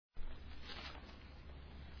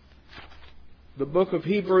the book of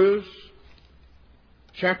Hebrews,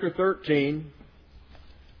 chapter 13,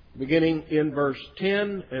 beginning in verse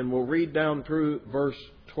 10, and we'll read down through verse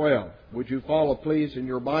 12. Would you follow, please, in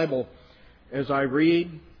your Bible as I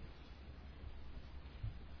read?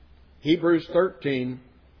 Hebrews 13,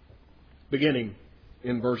 beginning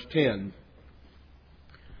in verse 10.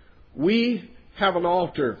 We have an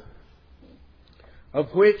altar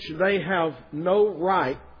of which they have no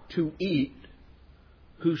right to eat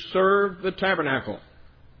who serve the tabernacle.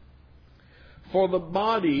 For the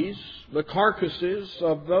bodies, the carcasses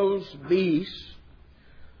of those beasts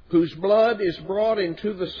whose blood is brought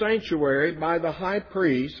into the sanctuary by the high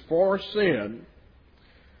priest for sin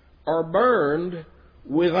are burned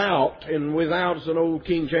without, and without is an old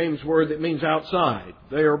King James word that means outside.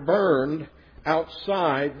 They are burned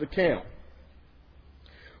outside the camp.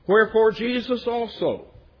 Wherefore Jesus also,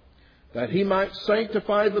 that He might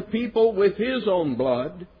sanctify the people with His own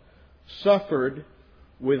blood, suffered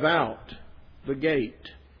without the gate.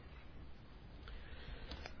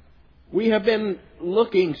 We have been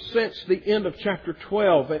looking since the end of chapter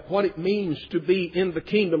 12 at what it means to be in the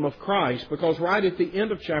kingdom of Christ, because right at the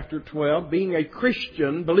end of chapter 12, being a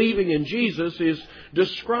Christian, believing in Jesus, is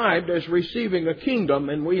described as receiving a kingdom,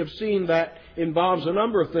 and we have seen that involves a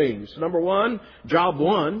number of things. Number one, job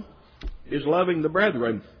one, is loving the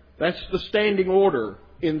brethren. That's the standing order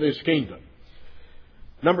in this kingdom.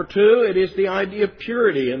 Number two, it is the idea of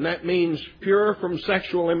purity, and that means pure from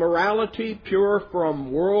sexual immorality, pure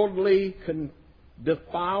from worldly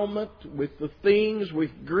defilement with the things,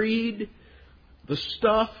 with greed, the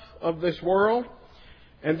stuff of this world.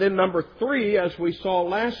 And then number three, as we saw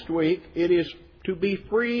last week, it is to be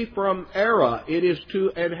free from error. It is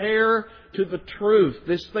to adhere to the truth,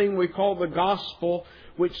 this thing we call the gospel,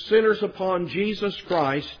 which centers upon Jesus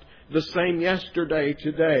Christ, the same yesterday,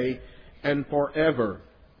 today, and forever.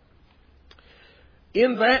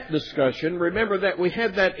 In that discussion, remember that we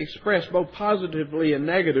had that expressed both positively and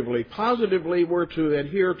negatively. Positively, we're to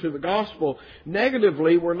adhere to the gospel.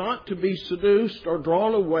 Negatively, we're not to be seduced or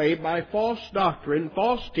drawn away by false doctrine,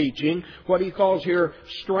 false teaching, what he calls here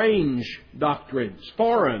strange doctrines,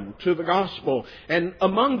 foreign to the gospel. And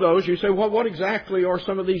among those, you say, well, what exactly are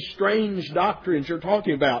some of these strange doctrines you're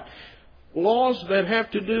talking about? Laws that have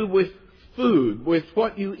to do with food, with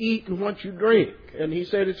what you eat and what you drink. And he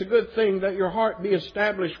said it's a good thing that your heart be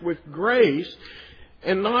established with grace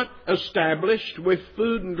and not established with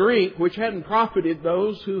food and drink which hadn't profited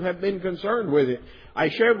those who have been concerned with it. I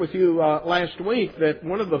shared with you last week that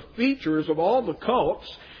one of the features of all the cults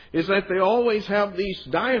is that they always have these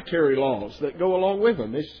dietary laws that go along with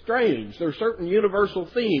them. It's strange. There are certain universal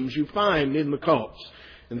themes you find in the cults,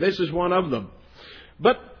 and this is one of them.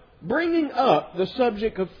 But bringing up the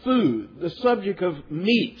subject of food, the subject of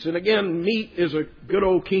meats, and again, meat is a good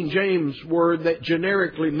old King James word that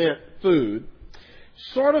generically meant food,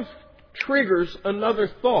 sort of triggers another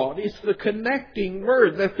thought. It's the connecting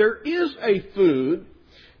word that there is a food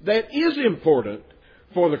that is important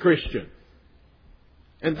for the Christian.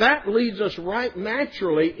 And that leads us right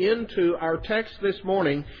naturally into our text this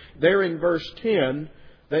morning, there in verse 10,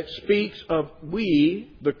 that speaks of we,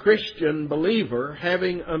 the Christian believer,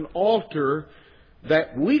 having an altar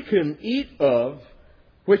that we can eat of,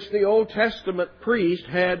 which the Old Testament priest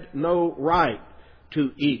had no right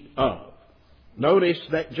to eat of. Notice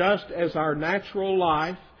that just as our natural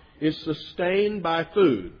life is sustained by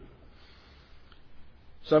food,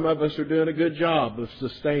 some of us are doing a good job of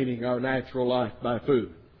sustaining our natural life by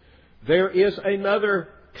food. There is another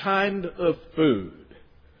kind of food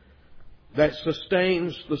that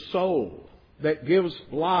sustains the soul, that gives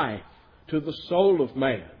life to the soul of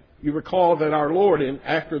man. You recall that our Lord,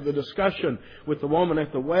 after the discussion with the woman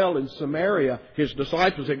at the well in Samaria, His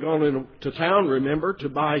disciples had gone into town, remember, to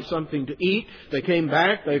buy something to eat. They came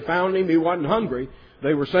back, they found Him, He wasn't hungry.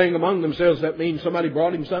 They were saying among themselves, that means somebody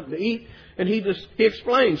brought Him something to eat. And He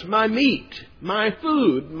explains, my meat, my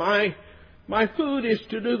food, my food is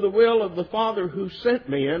to do the will of the Father who sent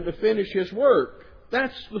me and to finish His work.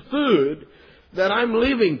 That's the food that I'm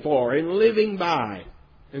living for and living by.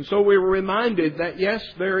 And so we were reminded that, yes,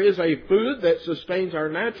 there is a food that sustains our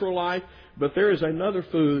natural life, but there is another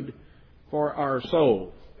food for our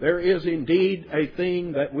soul. There is indeed a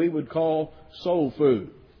thing that we would call soul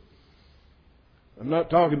food. I'm not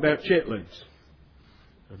talking about chitlins.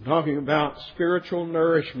 I'm talking about spiritual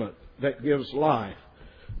nourishment that gives life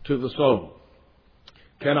to the soul.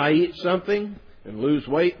 Can I eat something and lose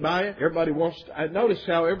weight by it? I notice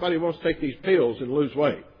how everybody wants to take these pills and lose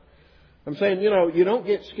weight. I'm saying, you don't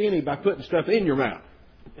get skinny by putting stuff in your mouth.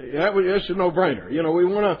 That's a no-brainer. We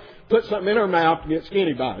want to put something in our mouth to get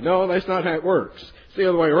skinny by it. No, that's not how it works. It's the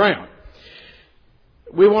other way around.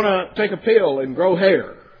 We want to take a pill and grow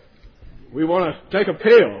hair. We want to take a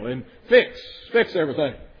pill and fix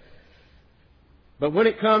everything. But when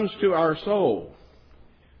it comes to our soul,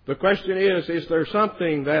 the question is there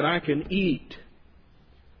something that I can eat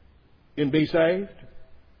and be saved?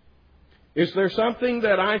 Is there something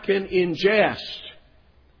that I can ingest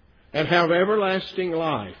and have everlasting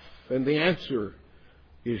life? And the answer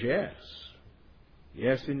is yes.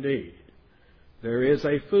 Yes, indeed. There is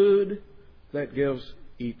a food that gives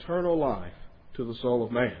eternal life to the soul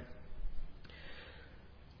of man.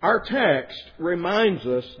 Our text reminds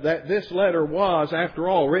us that this letter was, after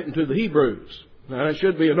all, written to the Hebrews. Now, that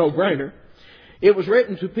should be a no-brainer. It was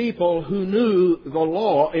written to people who knew the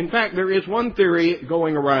law. In fact, there is one theory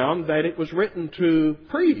going around that it was written to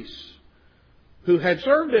priests who had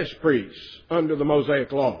served as priests under the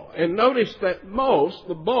Mosaic Law. And notice that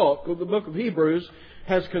the bulk of the book of Hebrews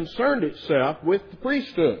has concerned itself with the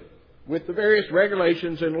priesthood, with the various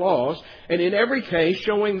regulations and laws, and in every case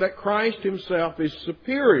showing that Christ Himself is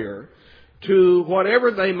superior to whatever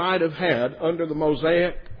they might have had under the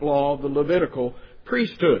Mosaic Law, the Levitical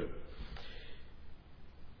priesthood.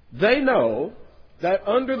 They know that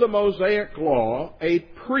under the Mosaic Law, a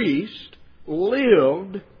priest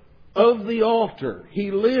lived of the altar.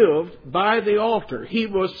 He lived by the altar. He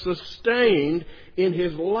was sustained in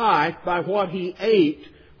his life by what he ate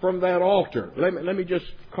from that altar. Let me just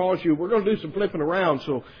cause you, we're going to do some flipping around,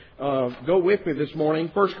 so go with me this morning.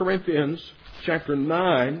 1 Corinthians chapter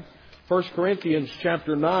 9. 1 Corinthians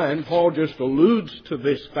chapter 9, Paul just alludes to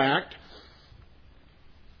this fact.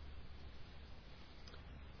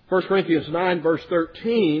 1 Corinthians 9 verse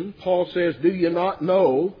 13, Paul says, "Do you not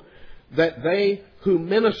know that they who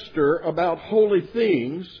minister about holy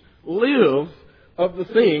things live of the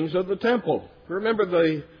things of the temple?" Remember,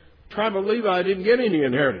 the tribe of Levi didn't get any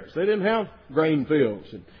inheritance. They didn't have grain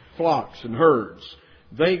fields and flocks and herds.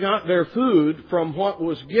 They got their food from what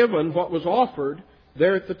was given, what was offered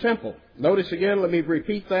there at the temple. Notice again, let me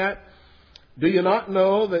repeat that. "Do you not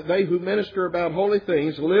know that they who minister about holy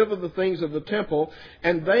things live of the things of the temple,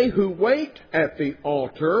 and they who wait at the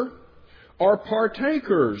altar are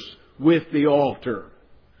partakers with the altar?"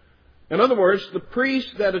 In other words, the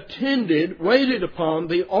priests that waited upon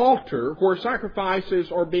the altar where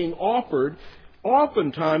sacrifices are being offered,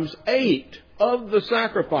 oftentimes ate of the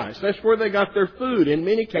sacrifice. That's where they got their food. In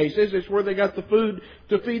many cases, it's where they got the food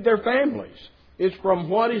to feed their families. It's from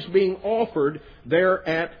what is being offered there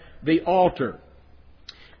at the altar.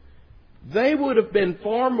 They would have been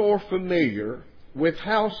far more familiar with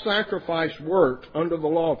how sacrifice worked under the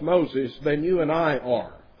law of Moses than you and I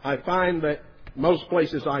are. I find that most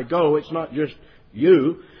places I go, it's not just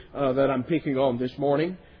you that I'm picking on this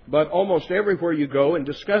morning, but almost everywhere you go and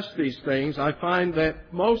discuss these things, I find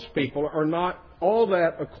that most people are not all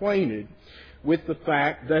that acquainted with the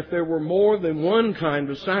fact that there were more than one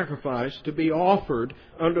kind of sacrifice to be offered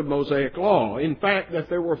under Mosaic law. In fact, that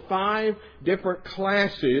there were 5 different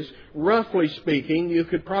classes, roughly speaking. You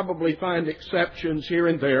could probably find exceptions here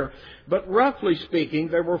and there, but roughly speaking,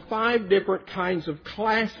 there were 5 different kinds of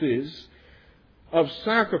classes of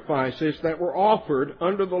sacrifices that were offered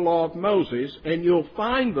under the law of Moses, and you'll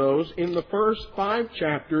find those in the first 5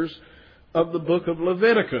 chapters of the book of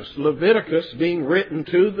Leviticus. Leviticus being written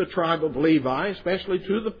to the tribe of Levi, especially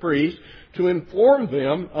to the priests, to inform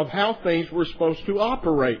them of how things were supposed to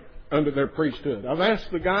operate under their priesthood. I've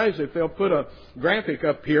asked the guys if they'll put a graphic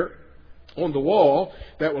up here on the wall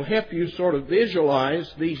that will help you sort of visualize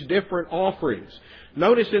these different offerings.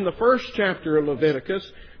 Notice in the first chapter of Leviticus,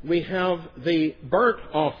 we have the burnt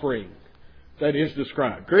offering that is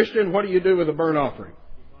described. Christian, what do you do with a burnt offering?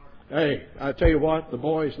 Hey, I tell you what, the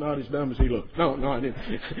boy is not as dumb as he looks. No, I didn't.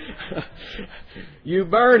 You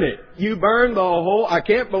burn it. You burn the whole, I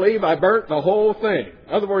can't believe I burnt the whole thing.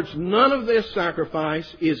 In other words, none of this sacrifice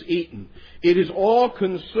is eaten. It is all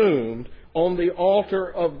consumed on the altar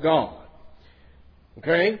of God.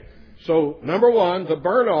 Okay? So, number 1, the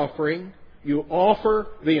burnt offering, you offer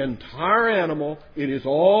the entire animal. It is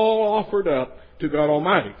all offered up to God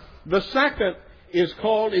Almighty. The second is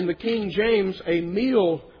called in the King James a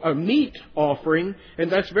meat offering,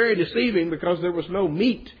 and that's very deceiving because there was no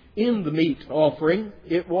meat in the meat offering.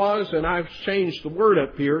 It was, and I've changed the word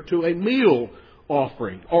up here, to a meal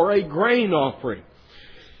offering or a grain offering.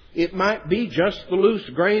 It might be just the loose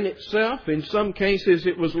grain itself. In some cases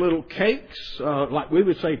it was little cakes, like we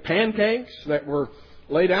would say pancakes, that were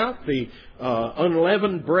laid out, the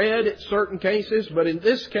unleavened bread in certain cases, but in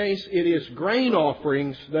this case it is grain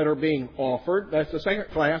offerings that are being offered. That's the second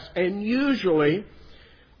class, and usually,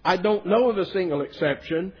 I don't know of a single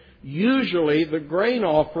exception, usually the grain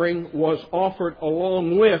offering was offered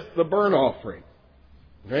along with the burnt offering.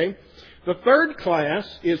 Okay? The third class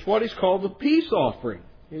is what is called the peace offering.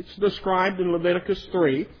 It's described in Leviticus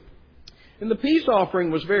 3. And the peace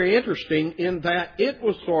offering was very interesting in that it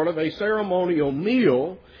was sort of a ceremonial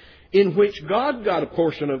meal in which God got a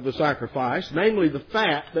portion of the sacrifice, namely the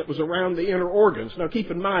fat that was around the inner organs. Now keep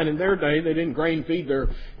in mind, in their day, they didn't grain feed their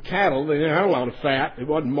cattle. They didn't have a lot of fat. It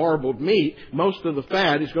wasn't marbled meat. Most of the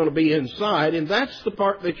fat is going to be inside, and that's the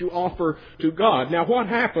part that you offer to God. Now what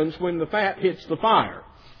happens when the fat hits the fire?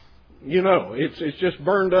 You know, it's just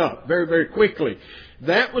burned up very, very quickly.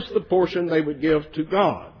 That was the portion they would give to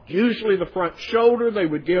God. Usually the front shoulder they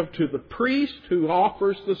would give to the priest who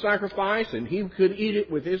offers the sacrifice, and he could eat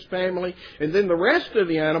it with his family. And then the rest of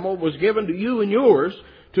the animal was given to you and yours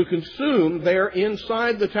to consume there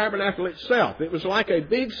inside the tabernacle itself. It was like a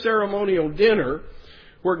big ceremonial dinner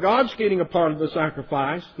where God's getting a part of the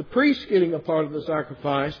sacrifice, the priest's getting a part of the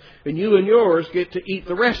sacrifice, and you and yours get to eat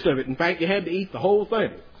the rest of it. In fact, you had to eat the whole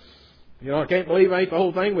thing. You know, I can't believe I ate the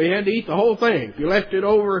whole thing. We had to eat the whole thing. If you left it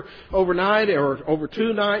overnight or over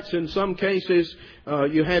 2 nights, in some cases,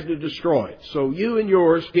 you had to destroy it. So you and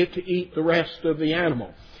yours get to eat the rest of the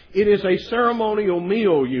animal. It is a ceremonial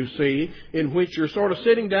meal, you see, in which you're sort of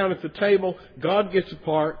sitting down at the table. God gets a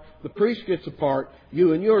part, the priest gets a part,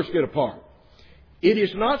 you and yours get a part. It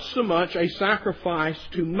is not so much a sacrifice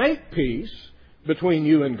to make peace between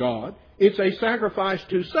you and God. It's a sacrifice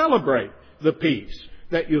to celebrate the peace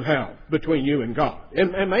that you have between you and God.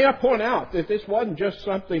 And may I point out that this wasn't just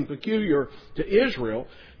something peculiar to Israel.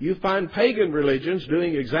 You find pagan religions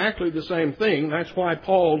doing exactly the same thing. That's why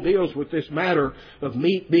Paul deals with this matter of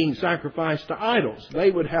meat being sacrificed to idols.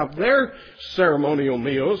 They would have their ceremonial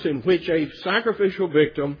meals in which a sacrificial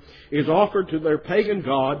victim is offered to their pagan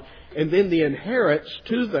god, and then the inherits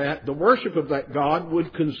to that, the worship of that god,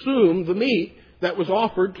 would consume the meat that was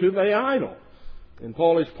offered to the idol. And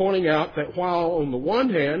Paul is pointing out that while on the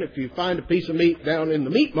one hand, if you find a piece of meat down in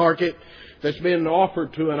the meat market that's been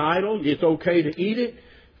offered to an idol, it's okay to eat it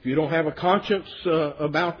if you don't have a conscience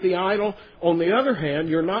about the idol. On the other hand,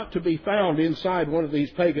 you're not to be found inside one of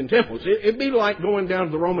these pagan temples. It'd be like going down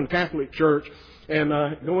to the Roman Catholic Church and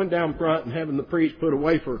going down front and having the priest put a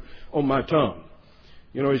wafer on my tongue.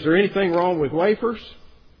 You know, is there anything wrong with wafers?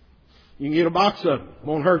 You can get a box of them. It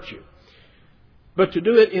won't hurt you. But to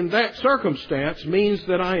do it in that circumstance means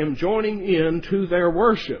that I am joining in to their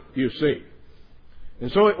worship, you see.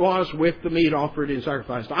 And so it was with the meat offered in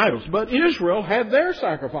sacrifice to idols. But Israel had their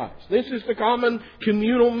sacrifice. This is the common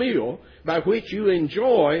communal meal by which you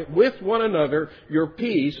enjoy with one another your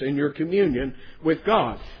peace and your communion with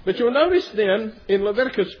God. But you'll notice then in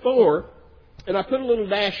Leviticus 4, and I put a little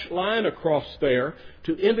dashed line across there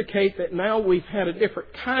to indicate that now we've had a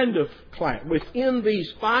different kind of class. Within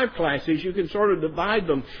these 5 classes, you can sort of divide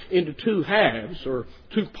them into 2 halves or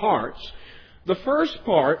 2 parts. The first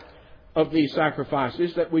part of these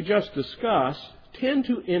sacrifices that we just discussed tend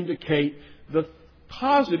to indicate the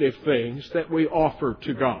positive things that we offer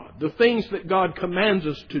to God, the things that God commands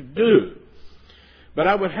us to do. But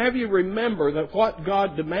I would have you remember that what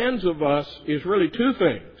God demands of us is really 2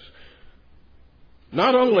 things.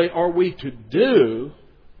 Not only are we to do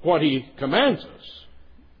what He commands us,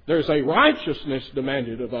 there's a righteousness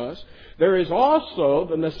demanded of us. There is also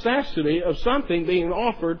the necessity of something being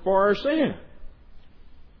offered for our sin.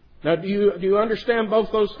 Now, do you understand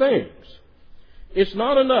both those things? It's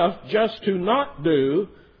not enough just to not do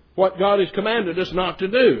what God has commanded us not to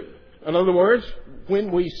do. In other words,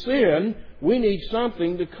 when we sin, we need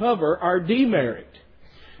something to cover our demerit.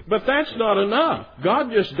 But that's not enough.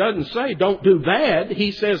 God just doesn't say, don't do bad.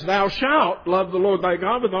 He says, thou shalt love the Lord thy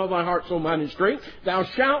God with all thy heart, soul, mind, and strength. Thou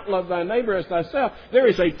shalt love thy neighbor as thyself. There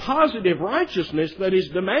is a positive righteousness that is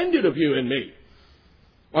demanded of you and me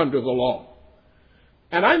under the law.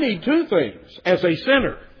 And I need 2 things as a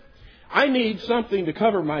sinner. I need something to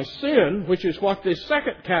cover my sin, which is what this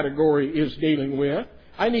second category is dealing with.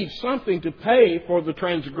 I need something to pay for the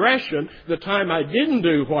transgression, the time I didn't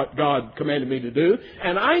do what God commanded me to do.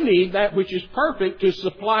 And I need that which is perfect to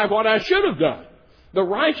supply what I should have done, the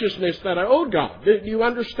righteousness that I owed God. Do you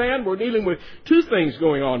understand? We're dealing with 2 things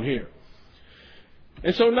going on here.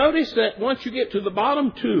 And so notice that once you get to the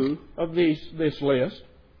bottom 2 of this list,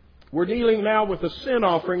 we're dealing now with a sin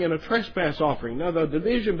offering and a trespass offering. Now, the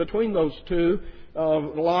division between those 2, a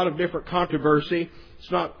lot of different controversy.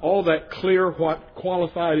 It's not all that clear what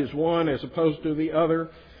qualified as one as opposed to the other.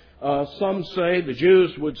 Some say, the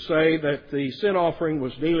Jews would say, that the sin offering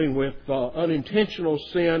was dealing with unintentional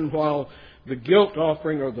sin, while the guilt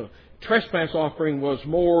offering or the trespass offering was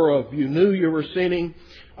more of you knew you were sinning.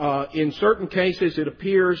 In certain cases, it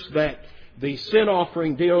appears that the sin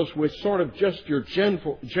offering deals with sort of just your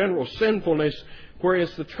general sinfulness,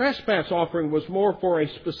 whereas the trespass offering was more for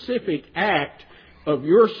a specific act of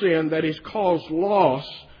your sin that has caused loss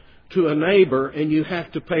to a neighbor, and you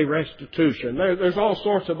have to pay restitution. There's all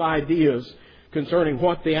sorts of ideas concerning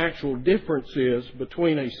what the actual difference is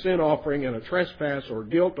between a sin offering and a trespass or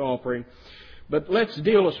guilt offering. But let's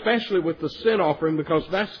deal especially with the sin offering, because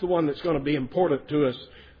that's the one that's going to be important to us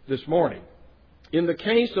this morning. In the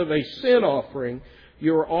case of a sin offering,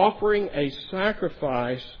 you're offering a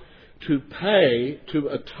sacrifice to pay, to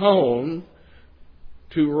atone,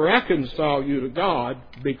 to reconcile you to God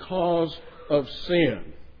because of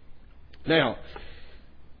sin. Now,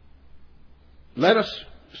 let us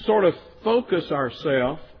sort of focus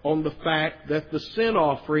ourselves on the fact that the sin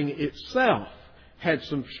offering itself had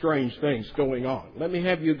some strange things going on. Let me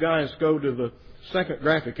have you guys go to the second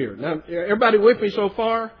graphic here. Now, everybody with me so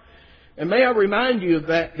far? And may I remind you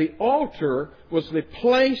that the altar was the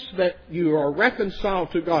place that you are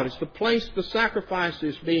reconciled to God. It's the place the sacrifice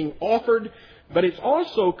is being offered, but it's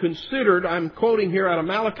also considered, I'm quoting here out of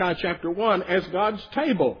Malachi chapter 1, as God's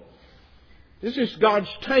table. This is God's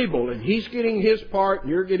table, and He's getting His part,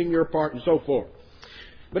 and you're getting your part, and so forth.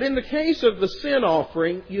 But in the case of the sin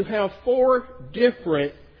offering, you have 4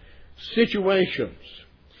 different situations.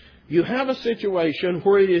 You have a situation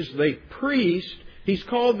where it is the priest. He's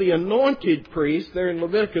called the anointed priest there in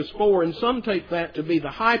Leviticus 4, and some take that to be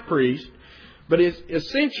the high priest. But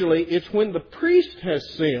essentially, it's when the priest has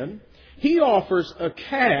sinned, he offers a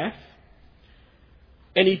calf,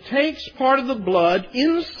 and he takes part of the blood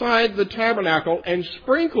inside the tabernacle and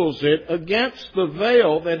sprinkles it against the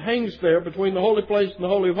veil that hangs there between the holy place and the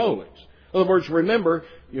Holy of Holies. In other words, remember,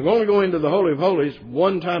 you only go into the Holy of Holies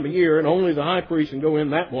one time a year, and only the high priest can go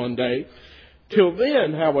in that one day. Till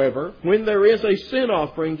then, however, when there is a sin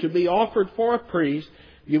offering to be offered for a priest,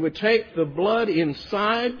 you would take the blood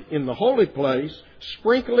inside in the holy place,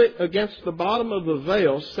 sprinkle it against the bottom of the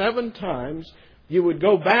veil 7 times. You would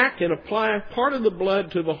go back and apply part of the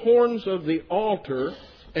blood to the horns of the altar,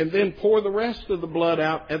 and then pour the rest of the blood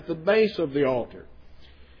out at the base of the altar.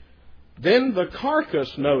 Then the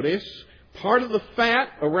carcass, notice, part of the fat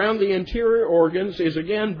around the interior organs is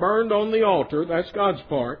again burned on the altar. That's God's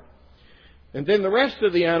part. And then the rest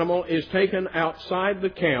of the animal is taken outside the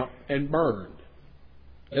camp and burned.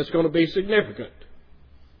 That's going to be significant.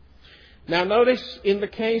 Now notice in the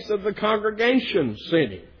case of the congregation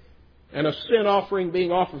sinning, and a sin offering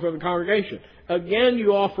being offered for the congregation, again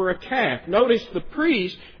you offer a calf. Notice the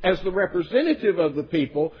priest, as the representative of the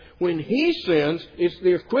people, when he sins, it's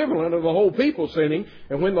the equivalent of the whole people sinning.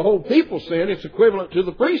 And when the whole people sin, it's equivalent to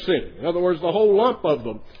the priest sinning. In other words, the whole lump of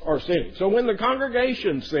them are sinning. So when the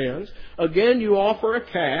congregation sins, again you offer a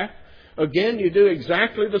calf. Again, you do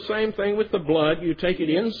exactly the same thing with the blood. You take it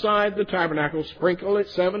inside the tabernacle, sprinkle it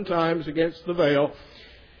 7 times against the veil,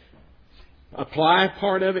 apply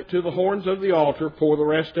part of it to the horns of the altar, pour the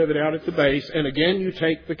rest of it out at the base, and again you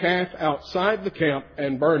take the calf outside the camp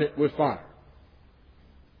and burn it with fire.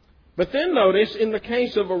 But then notice, in the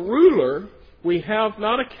case of a ruler, we have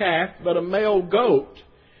not a calf, but a male goat.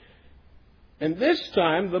 And this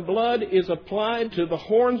time the blood is applied to the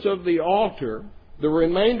horns of the altar, the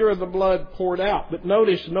remainder of the blood poured out. But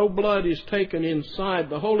notice, no blood is taken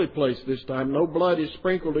inside the holy place this time. No blood is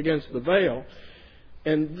sprinkled against the veil.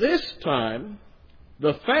 And this time,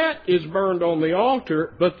 the fat is burned on the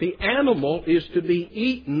altar, but the animal is to be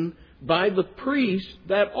eaten by the priest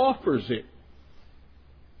that offers it.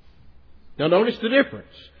 Now notice the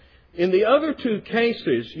difference. In the other 2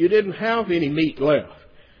 cases, you didn't have any meat left.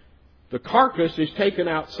 The carcass is taken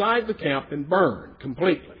outside the camp and burned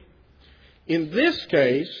completely. In this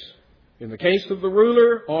case, in the case of the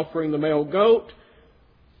ruler offering the male goat,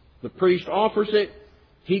 the priest offers it,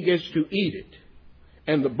 he gets to eat it.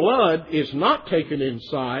 And the blood is not taken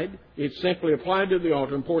inside. It's simply applied to the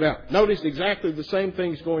altar and poured out. Notice exactly the same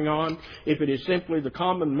things going on if it is simply the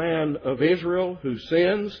common man of Israel who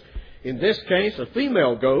sins. In this case, a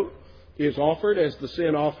female goat is offered as the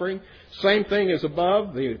sin offering. Same thing as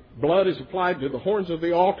above. The blood is applied to the horns of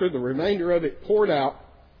the altar. The remainder of it poured out.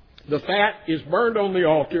 The fat is burned on the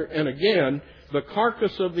altar. And again, the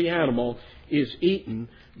carcass of the animal is eaten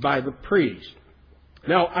by the priest.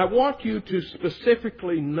 Now, I want you to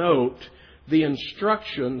specifically note the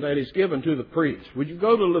instruction that is given to the priest. Would you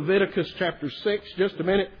go to Leviticus chapter 6 just a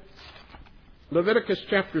minute? Leviticus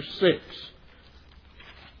chapter 6.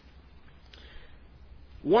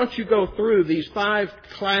 Once you go through these 5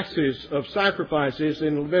 classes of sacrifices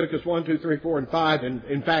in Leviticus 1, 2, 3, 4, and 5, and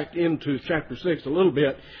in fact into chapter 6 a little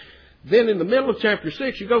bit, Then in the middle of chapter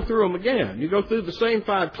 6, you go through them again. You go through the same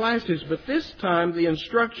 5 classes, but this time the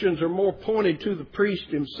instructions are more pointed to the priest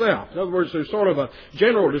himself. In other words, there's sort of a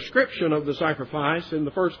general description of the sacrifice in the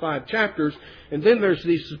first 5 chapters, and then there's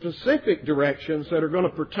these specific directions that are going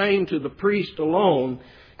to pertain to the priest alone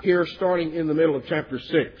here starting in the middle of chapter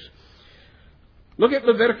 6. Look at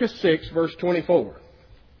Leviticus 6, verse 24.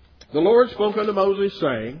 The Lord spoke unto Moses,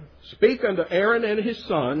 saying, Speak unto Aaron and his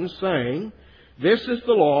sons, saying, This is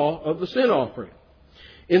the law of the sin offering.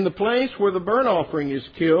 In the place where the burnt offering is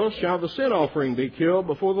killed shall the sin offering be killed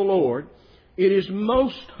before the Lord. It is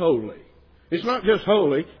most holy. It's not just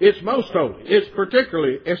holy, it's most holy. It's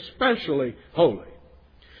particularly, especially holy.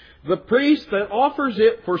 The priest that offers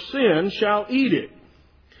it for sin shall eat it.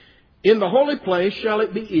 In the holy place shall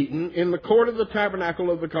it be eaten, in the court of the tabernacle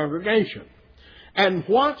of the congregation. And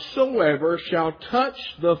whatsoever shall touch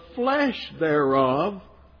the flesh thereof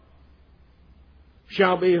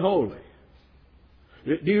shall be holy.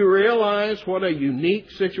 Do you realize what a unique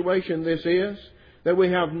situation this is? That we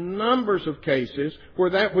have numbers of cases where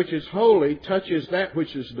that which is holy touches that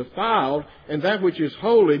which is defiled, and that which is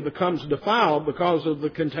holy becomes defiled because of the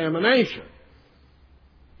contamination.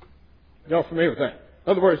 Y'all familiar with that?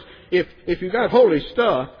 In other words, if you've got holy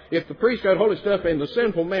stuff, if the priest got holy stuff and the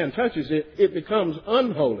sinful man touches it, it becomes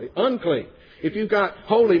unholy, unclean. If you've got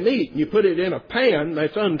holy meat and you put it in a pan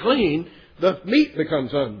that's unclean, the meat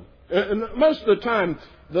becomes most of the time,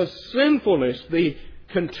 the sinfulness, the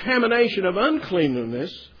contamination of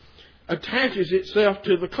uncleanness attaches itself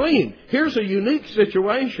to the clean. Here's a unique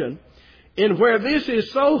situation in where this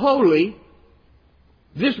is so holy,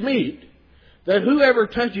 this meat, that whoever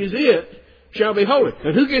touches it shall be holy.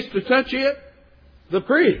 And who gets to touch it? The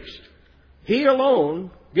priest. He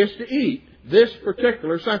alone gets to eat this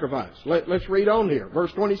particular sacrifice. Let's read on here.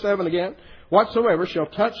 Verse 27 again. Whatsoever shall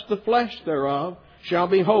touch the flesh thereof shall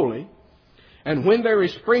be holy. And when there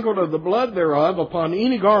is sprinkled of the blood thereof upon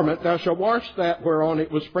any garment, thou shalt wash that whereon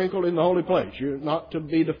it was sprinkled in the holy place. You're not to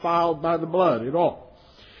be defiled by the blood at all.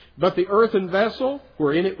 But the earthen vessel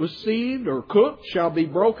wherein it was sieved or cooked shall be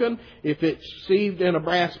broken. If it's sieved in a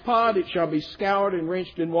brass pot, it shall be scoured and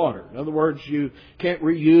rinsed in water. In other words, you can't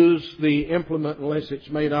reuse the implement unless it's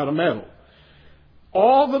made out of metal.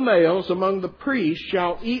 All the males among the priests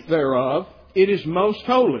shall eat thereof. It is most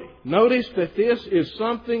holy. Notice that this is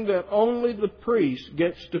something that only the priest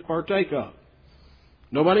gets to partake of.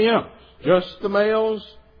 Nobody else. Just the males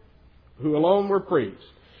who alone were priests.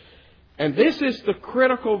 And this is the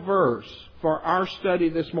critical verse for our study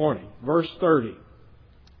this morning. Verse 30.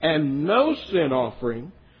 And no sin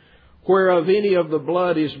offering, whereof any of the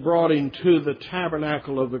blood is brought into the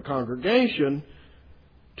tabernacle of the congregation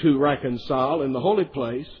to reconcile in the holy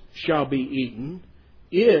place, shall be eaten.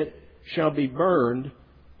 It shall be burned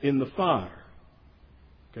in the fire.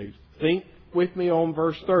 Okay, think with me on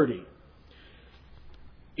verse 30.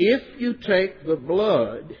 If you take the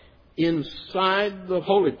blood inside the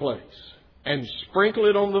holy place and sprinkle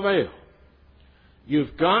it on the veil,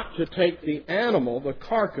 you've got to take the animal, the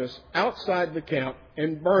carcass, outside the camp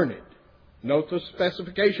and burn it. Note the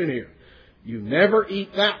specification here. You never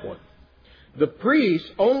eat that one. The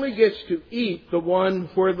priest only gets to eat the one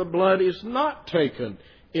where the blood is not taken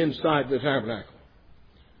inside the tabernacle.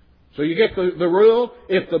 So you get the rule,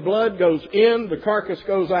 if the blood goes in, the carcass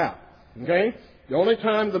goes out. Okay? The only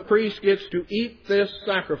time the priest gets to eat this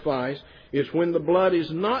sacrifice is when the blood is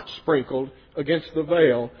not sprinkled against the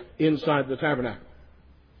veil inside the tabernacle.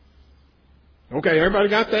 Okay, everybody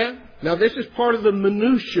got that? Now this is part of the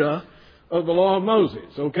minutia of the law of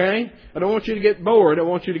Moses, okay? I don't want you to get bored, I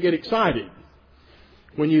want you to get excited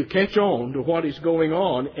when you catch on to what is going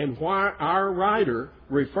on and why our writer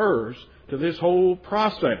refers to this whole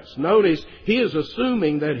process. Notice, he is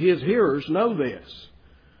assuming that his hearers know this.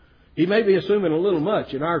 He may be assuming a little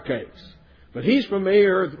much in our case, but he's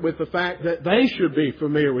familiar with the fact that they should be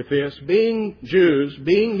familiar with this, being Jews,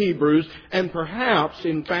 being Hebrews, and perhaps,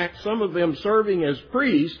 in fact, some of them serving as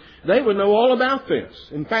priests, they would know all about this.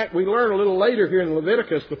 In fact, we learn a little later here in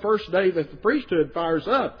Leviticus, the first day that the priesthood fires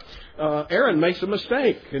up, Aaron makes a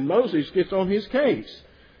mistake, and Moses gets on his case,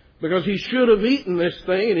 because he should have eaten this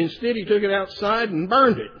thing, and instead he took it outside and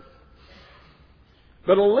burned it.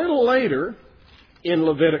 But a little later in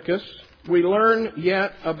Leviticus, we learn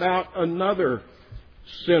yet about another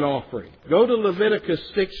sin offering. Go to Leviticus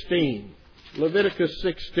 16. Leviticus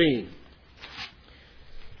 16.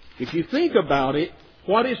 If you think about it,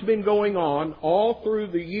 what has been going on all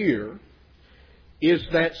through the year is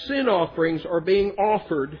that sin offerings are being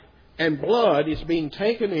offered and blood is being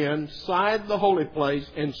taken inside the holy place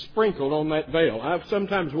and sprinkled on that veil. I've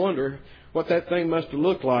sometimes wondered what that thing must have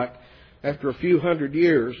looked like after a few hundred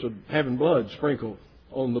years of having blood sprinkled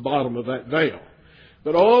on the bottom of that veil.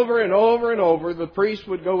 But over and over and over, the priest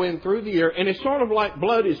would go in through the year, and it's sort of like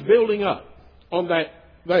blood is building up on that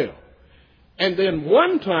veil. And then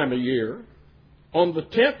one time a year, on the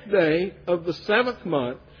 10th day of the 7th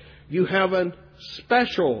month, you have a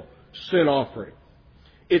special sin offering.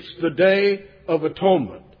 It's the Day of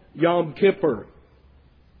Atonement, Yom Kippur.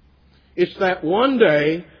 It's that one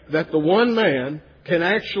day that the one man can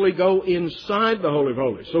actually go inside the Holy of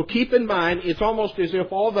Holies. So keep in mind, it's almost as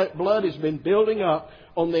if all that blood has been building up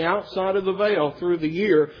on the outside of the veil through the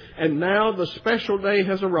year, and now the special day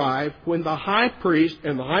has arrived when the high priest,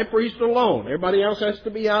 and the high priest alone, everybody else has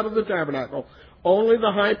to be out of the tabernacle, only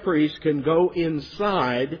the high priest can go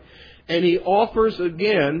inside, and he offers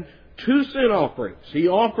again 2 sin offerings. He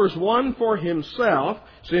offers one for himself.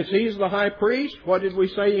 Since he's the high priest, what did we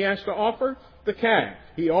say he has to offer? The calf.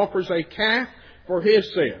 He offers a calf for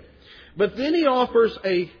his sin. But then he offers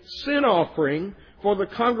a sin offering for the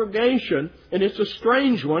congregation, and it's a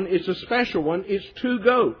strange one, it's a special one. It's 2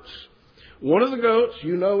 goats. One of the goats,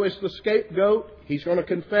 you know, is the scapegoat. He's going to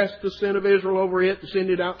confess the sin of Israel over it and send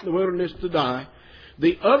it out in the wilderness to die.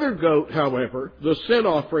 The other goat, however, the sin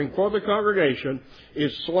offering for the congregation,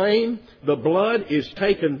 is slain. The blood is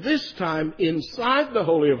taken this time inside the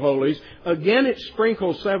Holy of Holies. Again, it's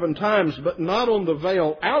sprinkled 7 times, but not on the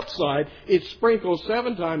veil outside. It's sprinkled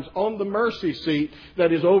 7 times on the mercy seat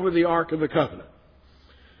that is over the Ark of the Covenant.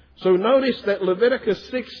 So notice that Leviticus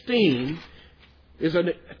 16 is an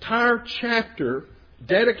entire chapter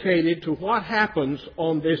dedicated to what happens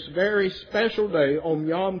on this very special day, on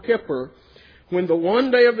Yom Kippur, when the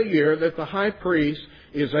one day of the year that the high priest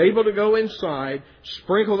is able to go inside,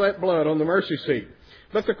 sprinkle that blood on the mercy seat.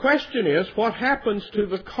 But the question is, what happens to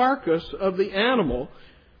the carcass of the animal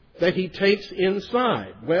that he takes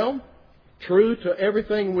inside? Well, true to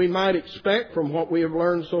everything we might expect from what we have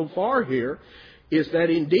learned so far here, is that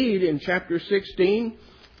indeed in chapter 16,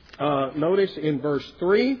 notice in verse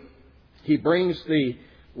 3, he brings the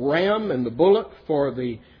ram and the bullock for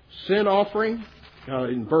the sin offering.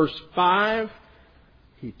 In verse 5,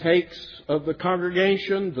 he takes of the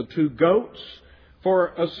congregation the 2 goats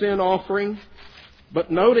for a sin offering.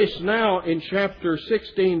 But notice now in chapter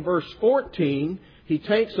 16, verse 14, he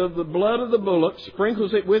takes of the blood of the bullock,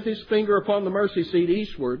 sprinkles it with his finger upon the mercy seat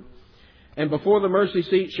eastward, and before the mercy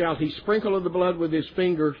seat shall he sprinkle of the blood with his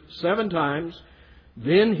finger 7 times.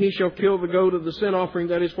 Then he shall kill the goat of the sin offering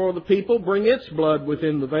that is for the people, bring its blood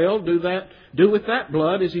within the veil, do with that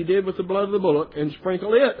blood as he did with the blood of the bullock, and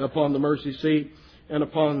sprinkle it upon the mercy seat, and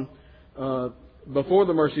upon before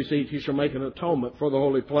the mercy seat he shall make an atonement for the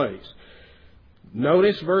holy place.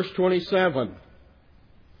 Notice verse 27.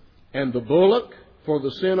 And the bullock for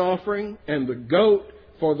the sin offering, and the goat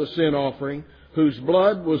for the sin offering, whose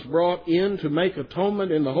blood was brought in to make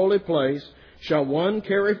atonement in the holy place, shall one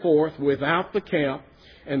carry forth without the camp,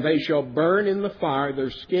 and they shall burn in the fire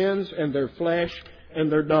their skins and their flesh and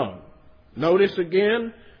their dung. Notice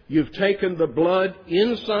again, you've taken the blood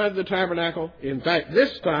inside the tabernacle. In fact,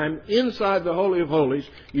 this time, inside the Holy of Holies,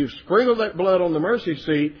 you've sprinkled that blood on the mercy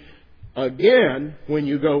seat. Again, when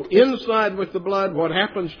you go inside with the blood, what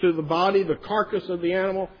happens to the body, the carcass of the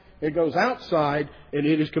animal? It goes outside and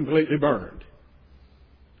it is completely burned.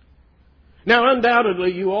 Now,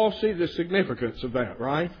 undoubtedly, you all see the significance of that,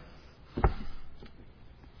 right? Of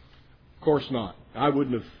course not. I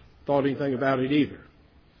wouldn't have thought anything about it either.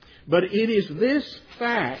 But it is this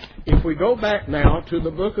fact, if we go back now to the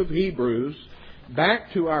book of Hebrews,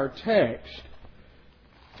 back to our text,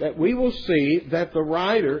 that we will see that the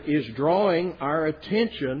writer is drawing our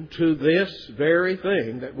attention to this very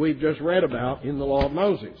thing that we've just read about in the Law of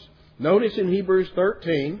Moses. Notice in Hebrews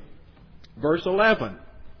 13, verse 11.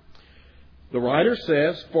 The writer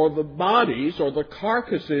says, for the bodies or the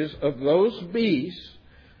carcasses of those beasts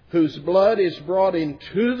whose blood is brought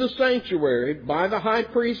into the sanctuary by the high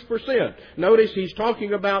priest for sin. Notice he's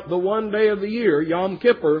talking about the one day of the year, Yom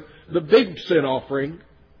Kippur, the big sin offering.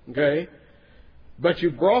 Okay? But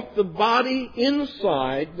you brought the body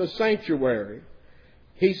inside the sanctuary.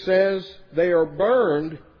 He says they are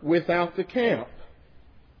burned without the camp.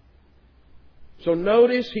 So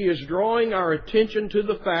notice he is drawing our attention to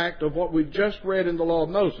the fact of what we've just read in the Law of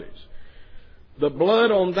Moses. The blood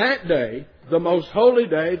on that day, the most holy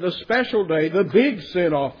day, the special day, the big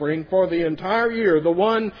sin offering for the entire year, the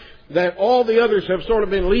one that all the others have sort of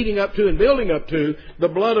been leading up to and building up to, the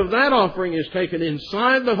blood of that offering is taken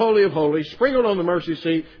inside the Holy of Holies, sprinkled on the mercy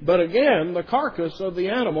seat, but again, the carcass of the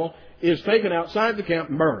animal is taken outside the camp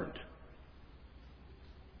and burned.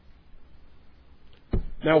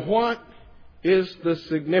 Now, what is the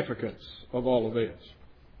significance of all of this?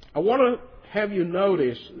 I want to have you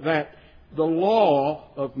notice that the law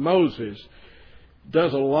of Moses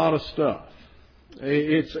does a lot of stuff.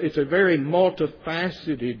 It's a very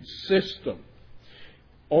multifaceted system.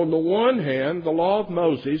 On the one hand, the law of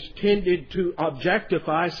Moses tended to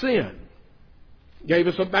objectify sin. Gave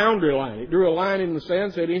us a boundary line. It drew a line in the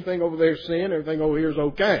sand, said anything over there is sin, everything over here is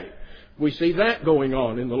okay. We see that going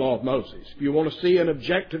on in the law of Moses. If you want to see an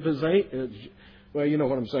objectification, well, you know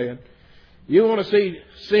what I'm saying. You want to see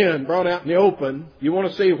sin brought out in the open. You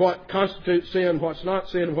want to see what constitutes sin, what's not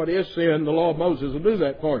sin, what is sin. The law of Moses will do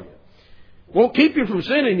that for you. Won't keep you from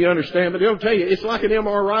sinning, you understand, but it'll tell you, it's like an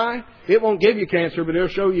MRI. It won't give you cancer, but it'll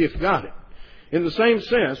show you if you got it. In the same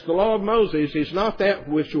sense, the law of Moses is not that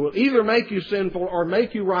which will either make you sinful or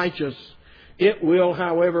make you righteous. It will,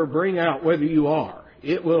 however, bring out whether you are.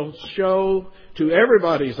 It will show to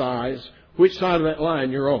everybody's eyes which side of that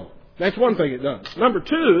line you're on. That's one thing it does. Number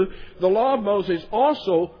two, the law of Moses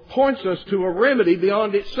also points us to a remedy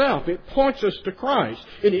beyond itself. It points us to Christ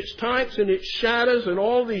in its types and its shadows and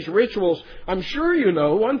all these rituals. I'm sure you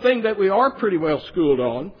know one thing that we are pretty well schooled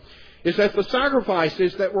on is that the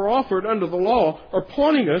sacrifices that were offered under the law are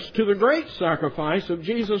pointing us to the great sacrifice of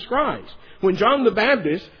Jesus Christ. When John the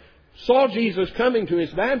Baptist saw Jesus coming to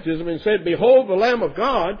his baptism and said, "Behold the Lamb of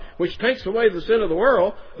God, which takes away the sin of the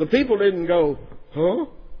world," the people didn't go, "Huh?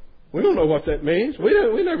 We don't know what that means.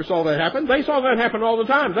 We never saw that happen." They saw that happen all the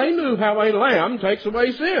time. They knew how a lamb takes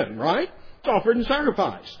away sin, right? It's offered in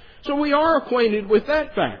sacrifice. So we are acquainted with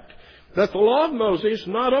that fact. That the law of Moses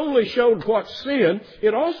not only showed what's sin,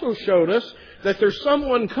 it also showed us that there's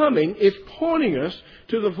someone coming. It's pointing us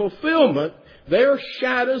to the fulfillment. They are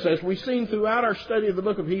shadows, as we've seen throughout our study of the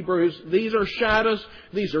book of Hebrews. These are shadows.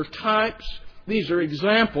 These are types. These are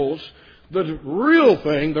examples. The real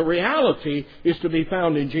thing, the reality, is to be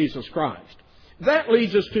found in Jesus Christ. That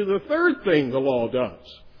leads us to the third thing the law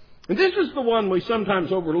does. And this is the one we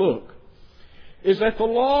sometimes overlook. Is that the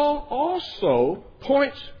law also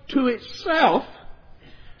points to itself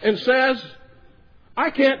and says, "I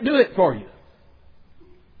can't do it for you.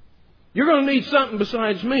 You're going to need something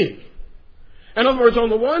besides me." In other words, on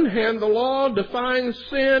the one hand, the law defines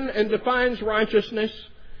sin and defines righteousness,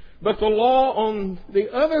 but the law, on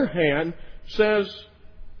the other hand, says,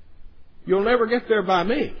 "You'll never get there by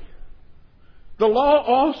me." The law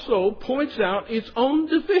also points out its own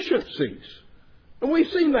deficiencies. And we've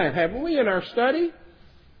seen that, haven't we, in our study?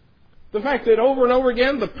 The fact that over and over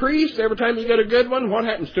again, the priest, every time you get a good one, what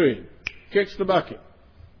happens to him? Kicks the bucket.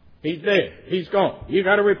 He's dead. He's gone. You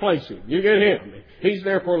got to replace him. You get him. He's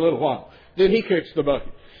there for a little while. Then he kicks the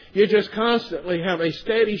bucket. You just constantly have a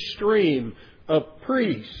steady stream of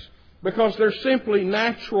priests because they're simply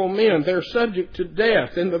natural men. They're subject to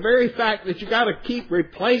death. And the very fact that you got to keep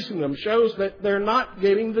replacing them shows that they're not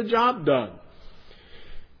getting the job done.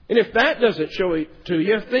 And if that doesn't show it to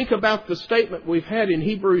you, think about the statement we've had in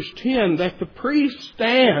Hebrews 10 that the priests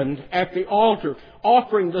stand at the altar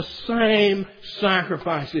offering the same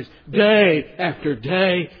sacrifices day after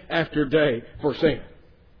day after day for sin.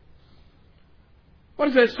 What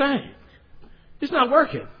is that saying? It's not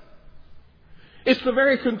working. It's the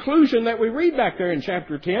very conclusion that we read back there in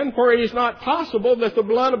chapter 10, "For it is not possible that the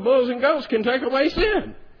blood of bulls and goats can take away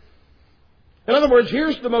sin." In other words,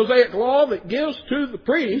 here's the Mosaic law that gives to the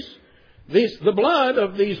priests the blood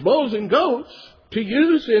of these bulls and goats to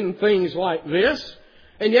use in things like this.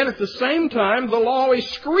 And yet at the same time, the law is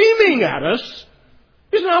screaming at us,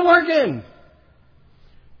 "It's not working.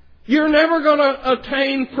 You're never going to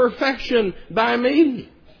attain perfection by me."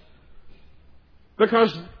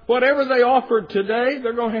 Because whatever they offered today,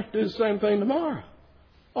 they're going to have to do the same thing tomorrow.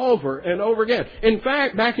 Over and over again. In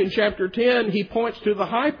fact, back in chapter 10, he points to the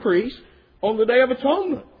high priest on the Day of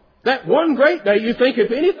Atonement. That one great day, you think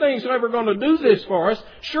if anything's ever going to do this for us,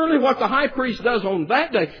 surely what the high priest does on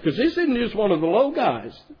that day, because this isn't just one of the low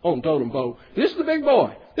guys on totem pole. This is the big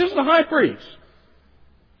boy. This is the high priest.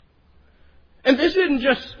 And this isn't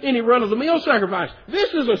just any run-of-the-mill sacrifice.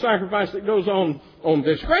 This is a sacrifice that goes on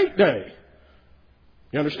this great day.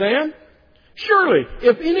 You understand? Surely,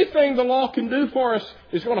 if anything the law can do for us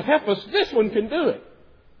is going to help us, this one can do it.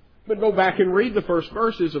 But go back and read the first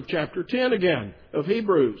verses of chapter 10 again of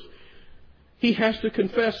Hebrews. He has to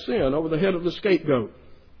confess sin over the head of the scapegoat.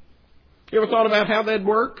 You ever thought about how that'd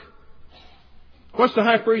work? What's the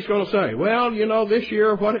high priest going to say? "Well, you know, this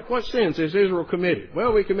year, what sins has Israel committed?"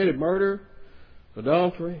 "Well, we committed murder,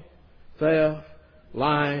 adultery, theft,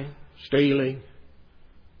 lying, stealing."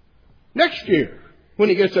 Next year, when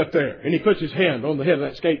he gets up there and he puts his hand on the head of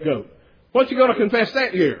that scapegoat, what's he going to confess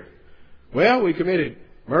that year? "Well, we committed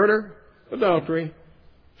murder, adultery,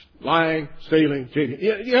 lying, stealing, cheating."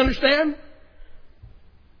 You understand?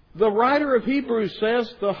 The writer of Hebrews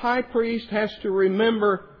says the high priest has to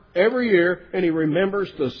remember every year, and he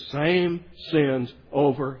remembers the same sins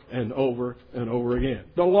over and over and over again.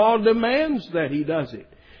 The law demands that he does it.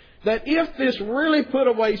 That if this really put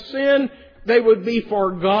away sin, they would be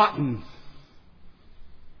forgotten.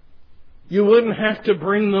 You wouldn't have to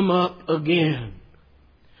bring them up again.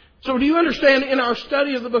 So do you understand, in our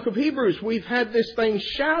study of the book of Hebrews, we've had this thing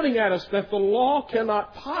shouting at us that the law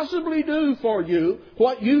cannot possibly do for you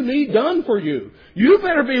what you need done for you. You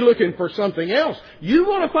better be looking for something else. You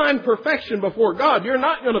want to find perfection before God. You're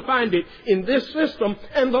not going to find it in this system,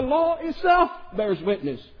 and the law itself bears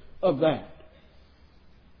witness of that.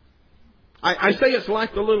 I say it's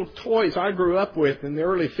like the little toys I grew up with in the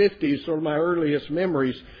early 50s, sort of my earliest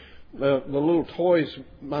memories. The little toys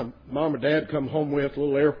my mom and dad come home with, a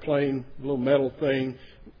little airplane, a little metal thing,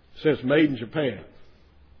 says made in Japan.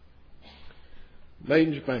 Made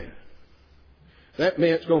in Japan. That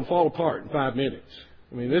meant it's going to fall apart in 5 minutes.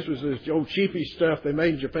 I mean, this was this old cheapy stuff they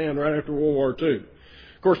made in Japan right after World War II.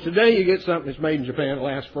 Of course, today you get something that's made in Japan that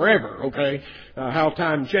lasts forever, okay? How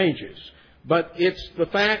time changes. But it's the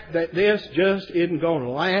fact that this just isn't going to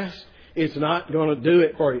last. It's not going to do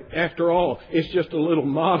it for you. After all, it's just a little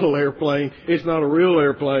model airplane. It's not a real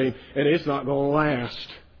airplane, and it's not going to last.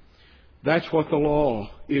 That's what the law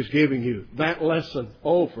is giving you. That lesson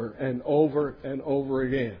over and over and over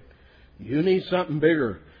again. You need something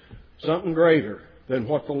bigger, something greater than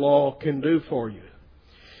what the law can do for you.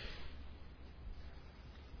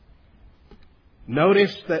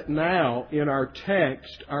 Notice that now in our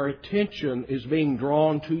text, our attention is being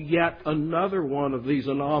drawn to yet another one of these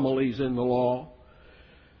anomalies in the law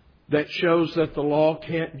that shows that the law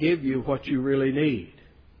can't give you what you really need.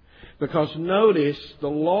 Because notice the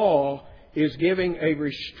law is giving a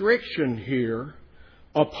restriction here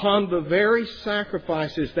upon the very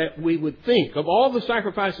sacrifices that we would think. Of all the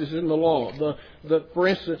sacrifices in the law, for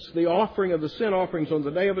instance, the offering of the sin offerings on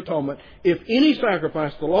the Day of Atonement, if any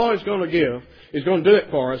sacrifice the law is going to give is going to do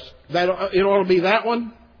it for us, that it ought to be that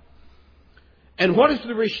one. And what is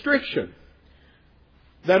the restriction?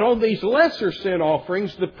 That on these lesser sin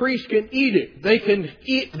offerings, the priest can eat it. They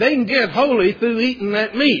can get holy through eating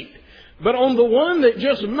that meat. But on the one that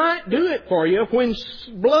just might do it for you, when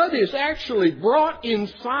blood is actually brought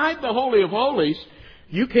inside the Holy of Holies,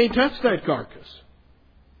 you can't touch that carcass.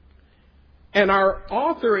 And our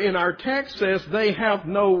author in our text says they have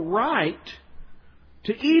no right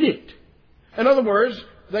to eat it. In other words,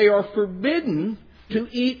 they are forbidden to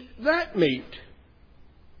eat that meat.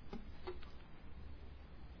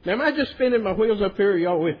 Now, am I just spinning my wheels up here? Are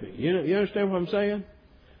y'all with me? You understand what I'm saying?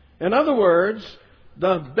 In other words,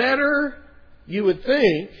 the better you would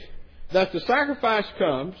think that the sacrifice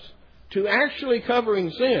comes to actually covering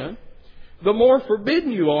sin, the more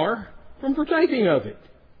forbidden you are from partaking of it.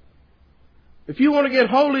 If you want to get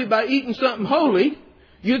holy by eating something holy,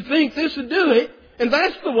 you'd think this would do it, and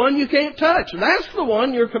that's the one you can't touch. That's the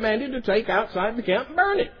one you're commanded to take outside the camp and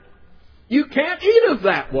burn it. You can't eat of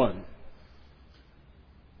that one.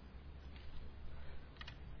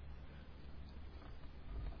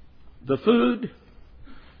 The food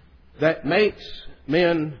that makes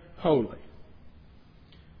men holy.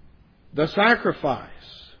 The sacrifice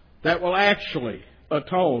that will actually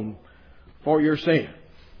atone for your sin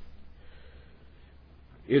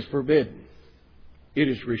is forbidden. It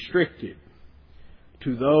is restricted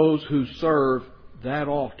to those who serve that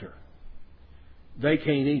altar. They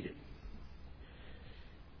can't eat it.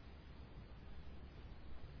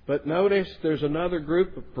 But notice there's another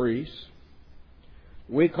group of priests.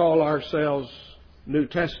 We call ourselves New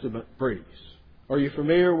Testament priests. Are you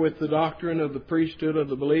familiar with the doctrine of the priesthood of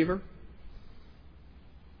the believer?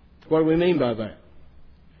 What do we mean by that?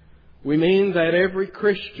 We mean that every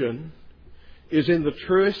Christian is in the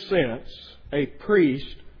truest sense a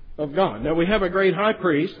priest of God. Now we have a great high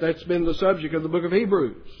priest. That's been the subject of the book of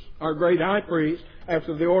Hebrews. Our great high priest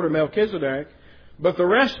after the order of Melchizedek. But the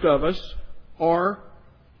rest of us are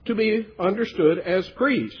to be understood as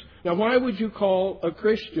priests. Now, why would you call a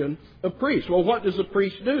Christian a priest? Well, what does a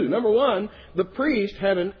priest do? Number one, the priest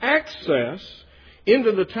had an access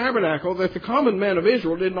into the tabernacle that the common man of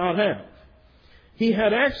Israel did not have. He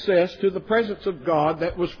had access to the presence of God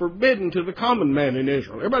that was forbidden to the common man in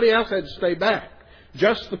Israel. Everybody else had to stay back.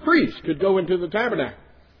 Just the priest could go into the tabernacle.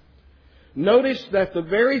 Notice that the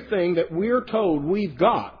very thing that we're told we've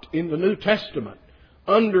got in the New Testament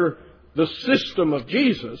under the system of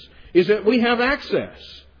Jesus is that we have access.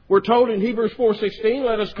 We're told in Hebrews 4:16,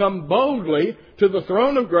 let us come boldly to the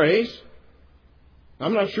throne of grace.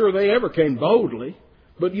 I'm not sure they ever came boldly,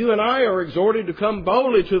 but you and I are exhorted to come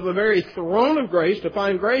boldly to the very throne of grace to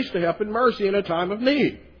find grace to help in mercy in a time of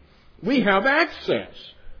need. We have access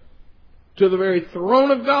to the very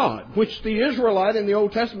throne of God, which the Israelite in the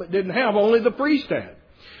Old Testament didn't have, only the priest had.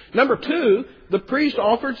 Number two, the priest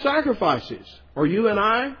offered sacrifices. Are you and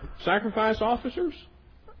I sacrifice officers?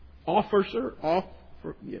 You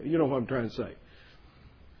know what I'm trying to say.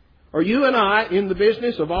 Are you and I in the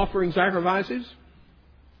business of offering sacrifices?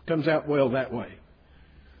 Comes out well that way.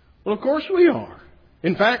 Well, of course we are.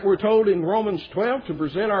 In fact, we're told in Romans 12 to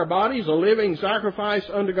present our bodies a living sacrifice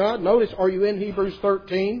unto God. Notice, are you in Hebrews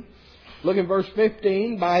 13? Look in verse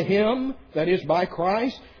 15. By Him, that is by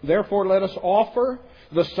Christ, therefore let us offer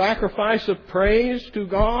the sacrifice of praise to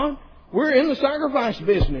God. We're in the sacrifice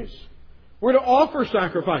business. We're to offer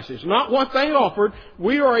sacrifices, not what they offered.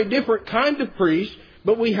 We are a different kind of priest,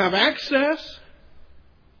 but we have access.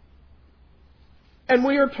 And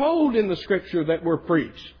we are told in the Scripture that we're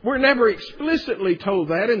priests. We're never explicitly told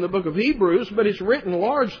that in the book of Hebrews, but it's written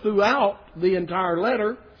large throughout the entire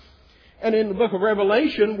letter. And in the book of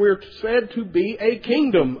Revelation, we're said to be a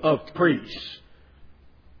kingdom of priests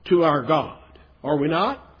to our God. Are we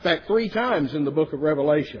not? In fact, 3 times in the book of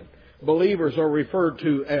Revelation, believers are referred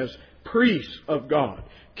to as priests of God,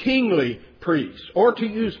 kingly priests. Or to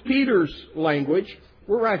use Peter's language,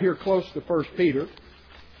 we're right here close to 1 Peter,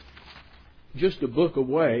 just a book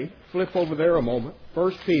away. Flip over there a moment.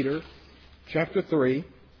 1 Peter chapter 2.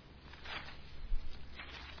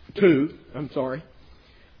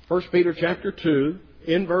 1 Peter chapter 2,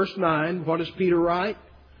 in verse 9, what does Peter write?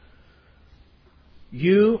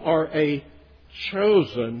 You are a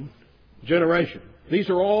chosen generation. These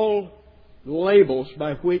are all labels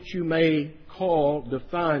by which you may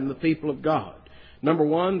define the people of God. Number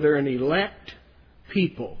one, they're an elect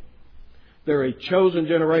people. They're a chosen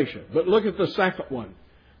generation. But look at the second one.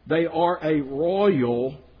 They are a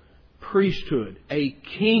royal priesthood, a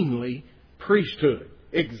kingly priesthood.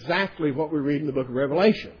 Exactly what we read in the book of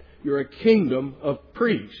Revelation. You're a kingdom of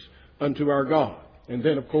priests unto our God. And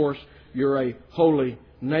then, of course, you're a holy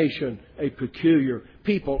nation, a peculiar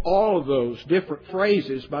people. All of those different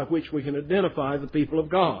phrases by which we can identify the people of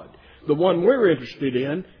God. The one we're interested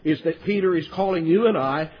in is that Peter is calling you and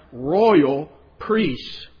I royal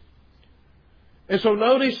priests. And so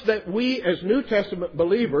notice that we as New Testament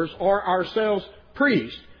believers are ourselves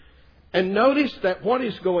priests. And notice that what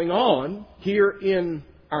is going on here in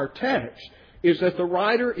our text is that the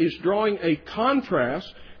writer is drawing a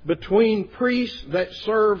contrast between priests that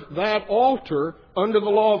serve that altar under the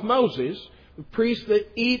law of Moses, the priests that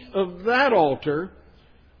eat of that altar,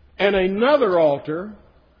 and another altar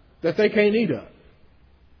that they can't eat of.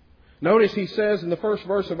 Notice he says in the first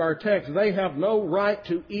verse of our text, they have no right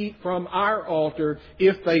to eat from our altar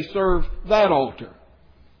if they serve that altar.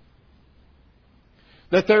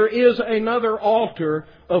 That there is another altar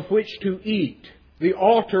of which to eat. The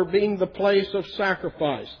altar being the place of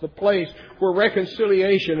sacrifice, the place where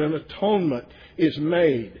reconciliation and atonement is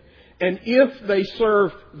made. And if they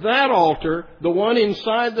serve that altar, the one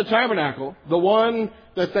inside the tabernacle, the one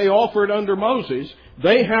that they offered under Moses,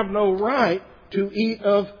 they have no right to eat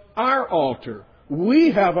of our altar.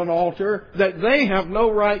 We have an altar that they have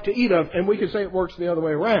no right to eat of. And we can say it works the other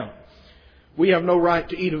way around. We have no right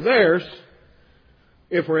to eat of theirs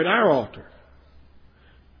if we're at our altar.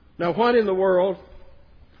 Now, what in the world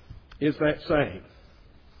is that saying?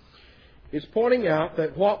 It's pointing out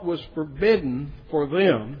that what was forbidden for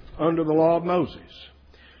them under the law of Moses,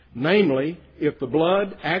 namely, if the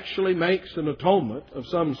blood actually makes an atonement of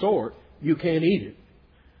some sort, you can't eat it.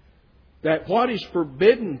 That what is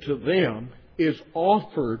forbidden to them is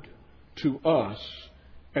offered to us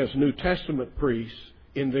as New Testament priests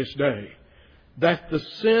in this day. That the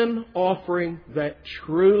sin offering that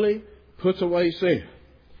truly puts away sin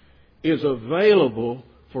is available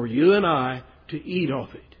for you and I to eat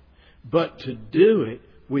of it. But to do it,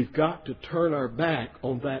 we've got to turn our back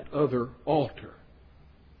on that other altar.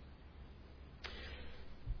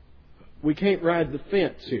 We can't ride the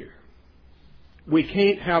fence here. We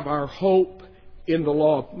can't have our hope in the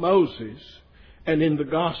law of Moses and in the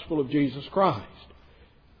gospel of Jesus Christ.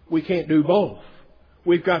 We can't do both.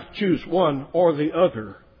 We've got to choose one or the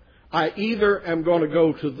other. I either am going to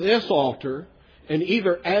go to this altar and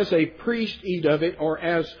either as a priest eat of it or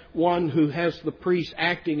as one who has the priest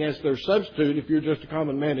acting as their substitute if you're just a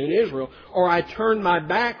common man in Israel, or I turn my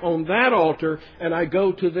back on that altar and I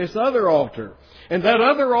go to this other altar. And that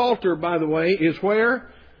other altar, by the way, is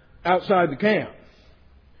where? Outside the camp.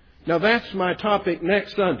 Now that's my topic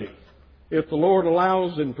next Sunday. If the Lord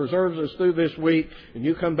allows and preserves us through this week and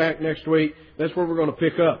you come back next week, that's where we're going to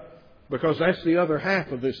pick up. Because that's the other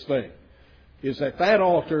half of this thing. Is that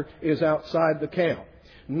altar is outside the camp.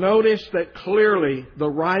 notice that clearly the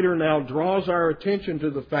writer now draws our attention to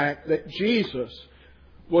the fact that Jesus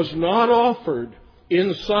was not offered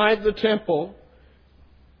inside the temple.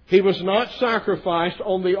 He was not sacrificed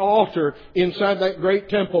on the altar inside that great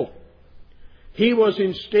temple. He was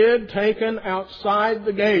instead taken outside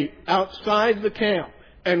the gate, outside the camp,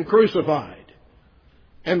 and crucified.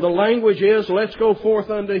 And the language is, let's go forth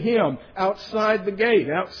unto Him outside the gate,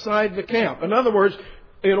 outside the camp. In other words,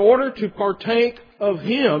 in order to partake of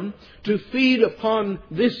Him, to feed upon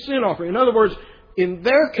this sin offering. In other words, in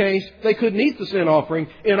their case, they couldn't eat the sin offering.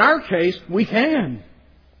 In our case, we can.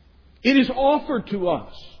 It is offered to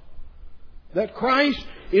us that Christ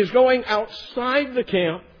is going outside the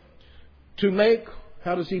camp to make,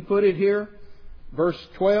 how does He put it here? Verse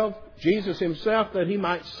 12, Jesus Himself, that He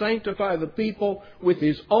might sanctify the people with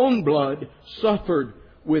His own blood, suffered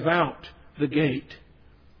without the gate.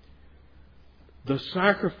 The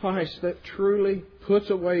sacrifice that truly puts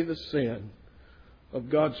away the sin of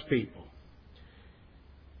God's people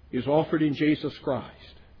is offered in Jesus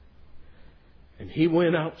Christ. And He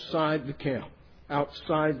went outside the camp,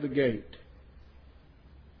 outside the gate.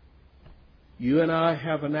 You and I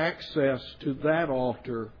have an access to that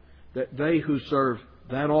altar that they who serve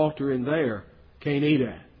that altar in there can't eat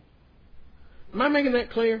at. Am I making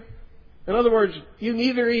that clear? In other words, you can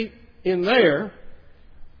either eat in there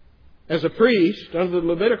as a priest under the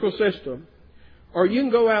Levitical system, or you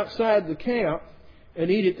can go outside the camp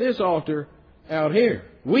and eat at this altar out here.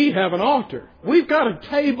 We have an altar. We've got a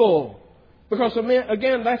table. Because,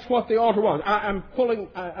 again, that's what the altar was.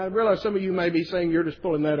 I realize some of you may be saying you're just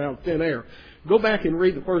pulling that out of thin air. Go back and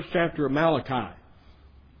read the first chapter of Malachi.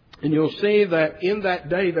 And you'll see that in that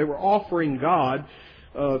day they were offering God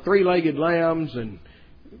three-legged lambs and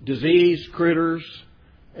diseased critters.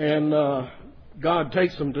 And God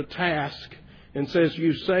takes them to task and says,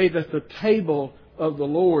 you say that the table of the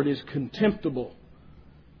Lord is contemptible.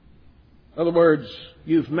 In other words,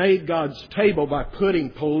 you've made God's table by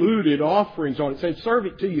putting polluted offerings on it. Say, serve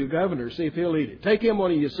it to your governor, see if he'll eat it. Take him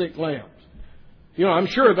one of your sick lambs. You know, I'm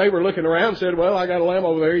sure they were looking around and said, well, I got a lamb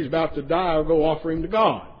over there, he's about to die, I'll go offer him to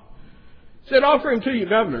God. Said, offer him to your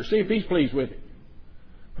governor, see if he's pleased with it.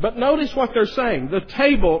 But notice what they're saying. The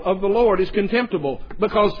table of the Lord is contemptible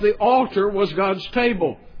because the altar was God's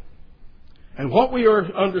table. And what we are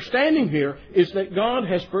understanding here is that God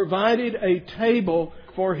has provided a table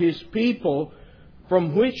for His people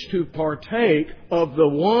from which to partake of the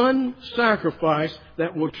one sacrifice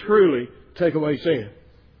that will truly take away sin.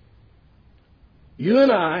 You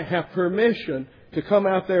and I have permission to come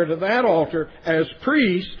out there to that altar as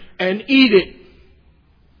priests and eat it,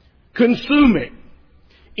 consume it,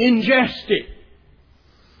 ingest it.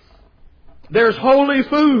 There's holy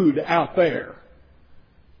food out there.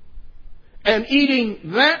 And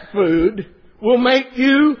eating that food will make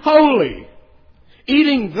you holy.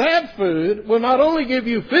 Eating that food will not only give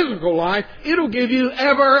you physical life, it'll give you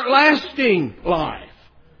everlasting life.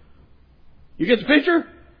 You get the picture?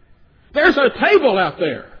 There's a table out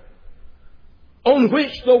there on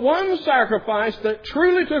which the one sacrifice that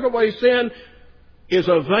truly took away sin is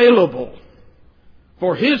available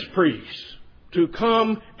for His priests to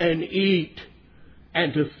come and eat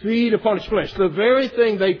and to feed upon His flesh. The very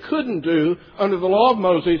thing they couldn't do under the law of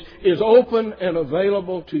Moses is open and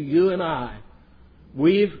available to you and I.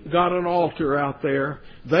 We've got an altar out there.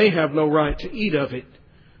 They have no right to eat of it.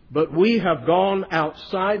 But we have gone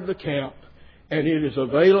outside the camp and it is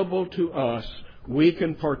available to us. We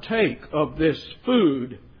can partake of this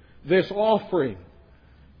food, this offering.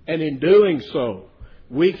 And in doing so,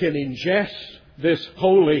 we can ingest this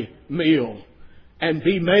holy meal and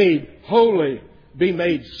be made holy, be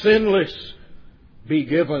made sinless, be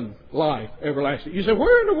given life everlasting. You say,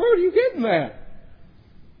 where in the world are you getting that?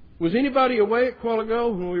 Was anybody awake a while ago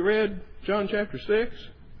when we read John chapter 6?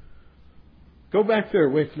 Go back there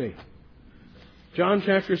with me. John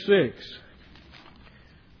chapter 6.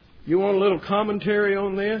 You want a little commentary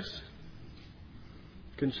on this?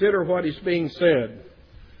 Consider what is being said.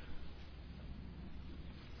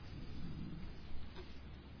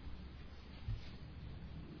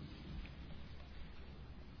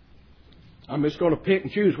 I'm just going to pick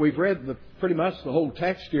and choose. We've read pretty much the whole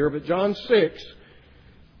text here, but John 6,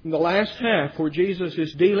 in the last half, where Jesus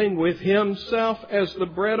is dealing with Himself as the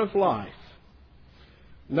bread of life.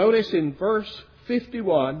 Notice in verse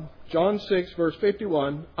 51, John 6, verse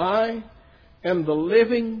 51, I am the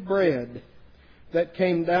living bread that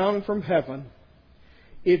came down from heaven.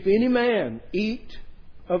 If any man eat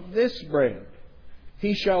of this bread,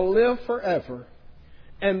 he shall live forever.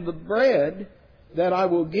 And the bread that I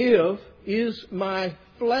will give is my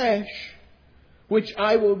flesh, which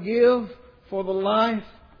I will give for the life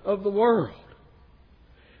of the world.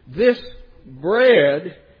 This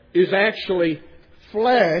bread is actually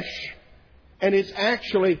flesh, and it's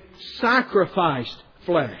actually sacrificed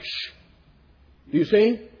flesh. Do you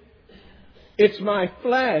see? It's my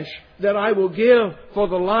flesh that I will give for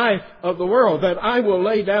the life of the world, that I will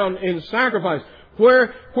lay down in sacrifice.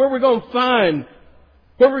 Where we're going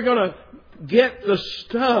to get the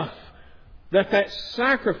stuff that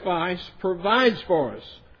sacrifice provides for us.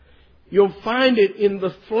 You'll find it in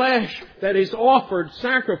the flesh that is offered,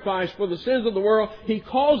 sacrifice for the sins of the world. He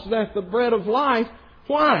calls that the bread of life.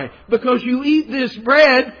 Why? Because you eat this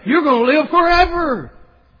bread, you're going to live forever.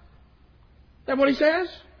 Is that what he says?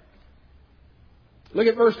 Look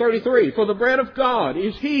at verse 33. For the bread of God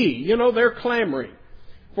is He. You know, they're clamoring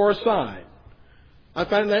for a sign. I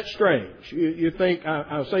find that strange. You think,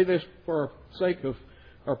 I'll say this for the sake of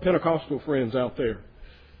our Pentecostal friends out there,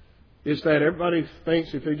 is that everybody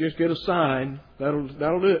thinks if they just get a sign, that'll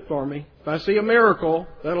do it for me. If I see a miracle,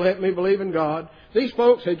 that'll help me believe in God. These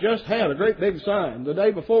folks had just had a great big sign. The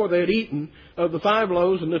day before they had eaten of the 5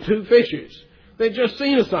 loaves and the 2 fishes. They'd just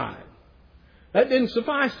seen a sign. That didn't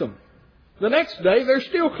suffice them. The next day, they're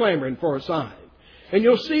still clamoring for a sign. And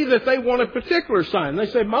you'll see that they want a particular sign. They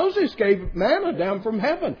say, Moses gave manna down from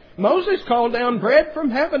heaven. Moses called down bread from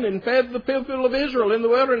heaven and fed the people of Israel in the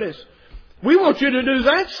wilderness. We want you to do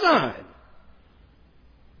that sign.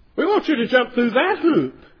 We want you to jump through that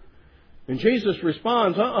hoop. And Jesus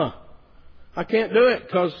responds, I can't do it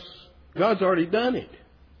because God's already done it.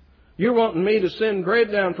 You're wanting me to send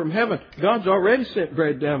bread down from heaven. God's already sent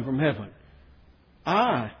bread down from heaven.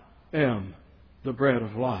 I am the bread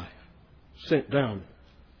of life sent down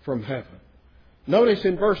from heaven. Notice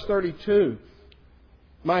in verse 32,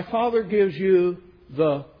 my Father gives you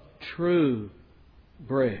the true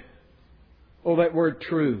bread. Oh, that word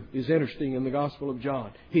true is interesting in the Gospel of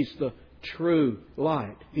John. He's the true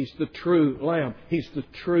light. He's the true lamb. He's the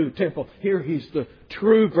true temple. Here He's the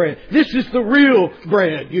true bread. This is the real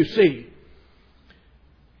bread, you see.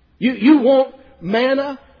 You want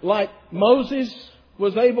manna like Moses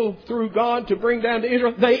was able through God to bring down to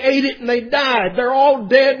Israel. They ate it and they died. They're all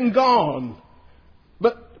dead and gone.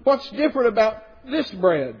 But what's different about this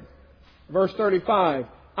bread? Verse 35,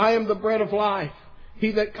 I am the bread of life.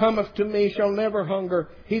 He that cometh to me shall never hunger.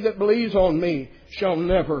 He that believes on me shall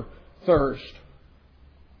never thirst.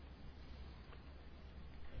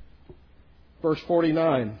 Verse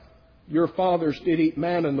 49, your fathers did eat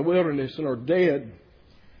manna in the wilderness and are dead.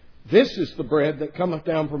 This is the bread that cometh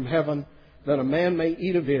down from heaven, that a man may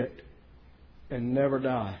eat of it and never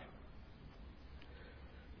die.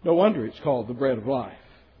 No wonder it's called the bread of life.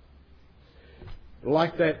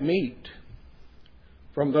 Like that meat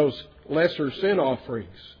from those lesser sin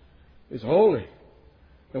offerings is holy.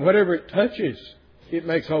 And whatever it touches, it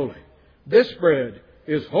makes holy. This bread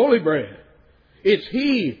is holy bread. It's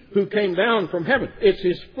He who came down from heaven. It's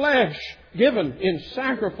His flesh given in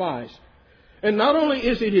sacrifice. And not only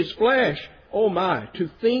is it His flesh, oh my, to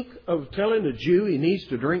think of telling a Jew he needs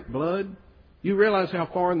to drink blood. You realize how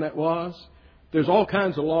foreign that was? There's all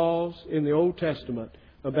kinds of laws in the Old Testament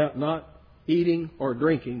about not eating or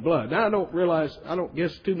drinking blood. Now I don't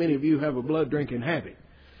guess too many of you have a blood drinking habit.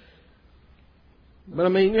 But I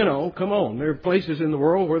mean, come on. There are places in the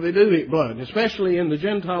world where they do eat blood. Especially in the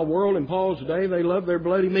Gentile world in Paul's day, they love their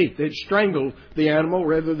bloody meat. They'd strangle the animal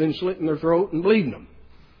rather than slitting their throat and bleeding them.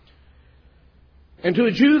 And to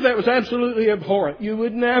a Jew that was absolutely abhorrent. You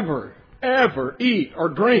would never, ever eat or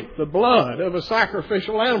drink the blood of a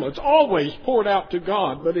sacrificial animal. It's always poured out to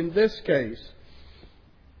God. But in this case,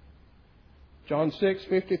 John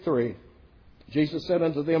 6:53, Jesus said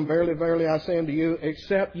unto them, verily, verily, I say unto you,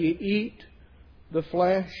 except ye eat the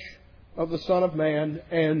flesh of the Son of Man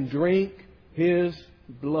and drink His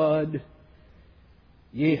blood,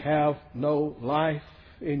 ye have no life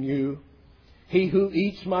in you. He who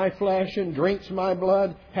eats my flesh and drinks my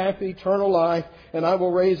blood hath eternal life, and I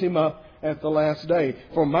will raise him up at the last day.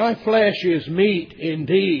 For my flesh is meat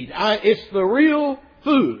indeed. It's the real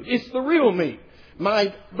food. It's the real meat.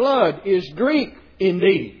 My blood is drink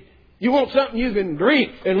indeed. You want something you can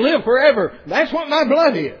drink and live forever. That's what my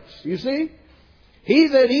blood is. You see? He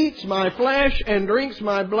that eats my flesh and drinks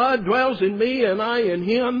my blood dwells in me, and I in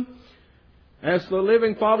him. As the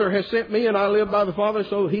living Father has sent me, and I live by the Father,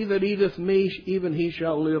 so he that eateth me, even he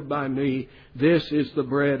shall live by me. This is the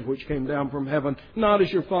bread which came down from heaven, not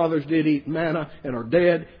as your fathers did eat manna and are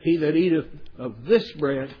dead. He that eateth of this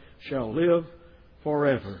bread shall live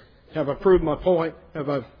forever. Have I proved my point? Have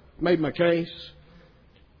I made my case?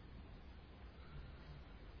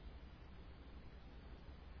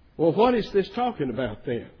 Well, what is this talking about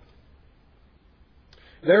then?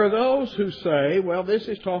 There are those who say, well, this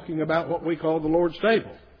is talking about what we call the Lord's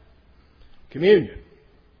table, communion.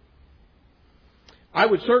 I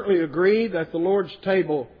would certainly agree that the Lord's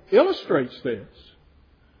table illustrates this,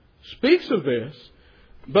 speaks of this,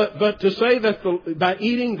 but to say that by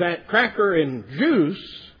eating that cracker and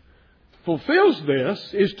juice fulfills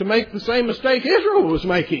this is to make the same mistake Israel was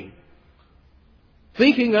making.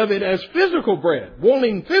 Thinking of it as physical bread,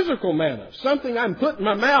 wanting physical manna, something I'm put in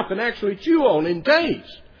my mouth and actually chew on and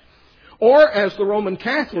taste. Or, as the Roman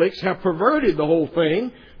Catholics have perverted the whole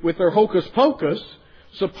thing with their hocus pocus,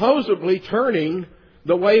 supposedly turning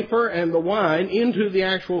the wafer and the wine into the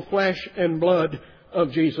actual flesh and blood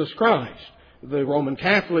of Jesus Christ. The Roman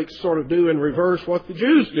Catholics sort of do in reverse what the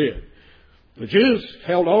Jews did. The Jews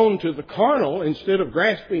held on to the carnal instead of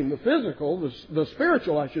grasping the physical, the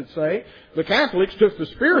spiritual, I should say. The Catholics took the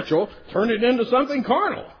spiritual, turned it into something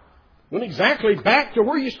carnal. Went exactly back to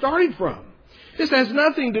where you started from. This has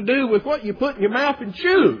nothing to do with what you put in your mouth and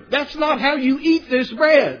chew. That's not how you eat this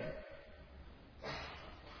bread.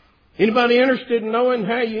 Anybody interested in knowing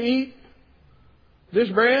how you eat this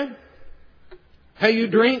bread? How you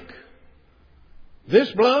drink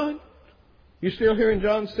this blood? You still here in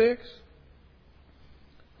John 6?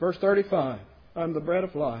 Verse 35, I'm the bread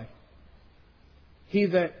of life. He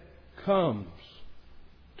that comes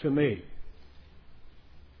to me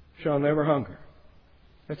shall never hunger.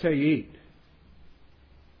 That's how you eat.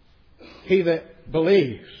 He that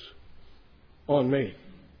believes on me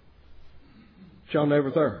shall never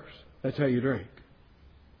thirst. That's how you drink.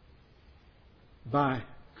 By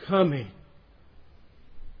coming,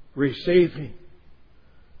 receiving,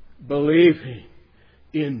 believing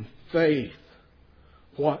in faith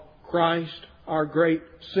what Christ, our great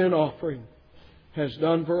sin offering, has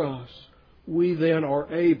done for us, we then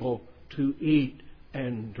are able to eat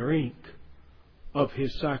and drink of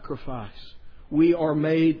His sacrifice. We are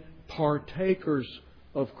made partakers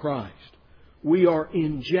of Christ. We are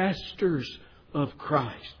ingesters of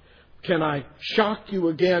Christ. Can I shock you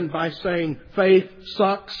again by saying faith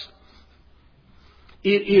sucks?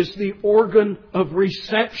 It is the organ of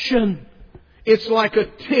reception. It's like a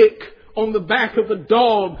tick on the back of a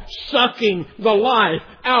dog sucking the life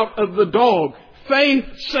out of the dog. Faith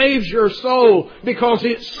saves your soul because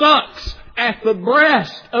it sucks at the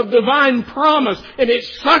breast of divine promise, and it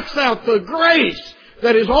sucks out the grace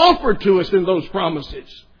that is offered to us in those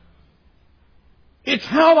promises. It's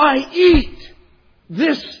how I eat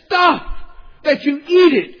this stuff, that you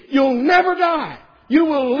eat it, you'll never die. You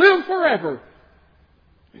will live forever.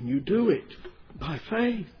 And you do it by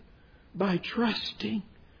faith, by trusting,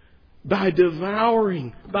 by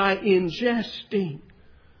devouring, by ingesting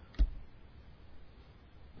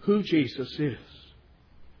who Jesus is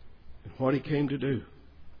and what He came to do.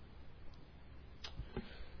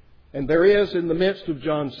 And there is, in the midst of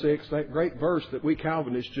John 6, that great verse that we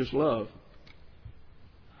Calvinists just love.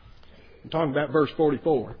 I'm talking about verse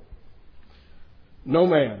 44. No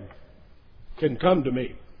man can come to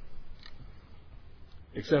me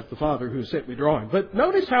except the Father who sent me drawing. But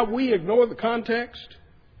notice how we ignore the context.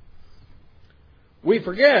 We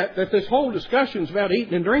forget that this whole discussion is about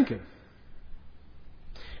eating and drinking.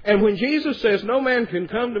 And when Jesus says, no man can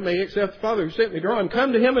come to me except the Father who sent me drawing,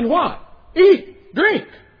 come to Him and what? Eat, drink.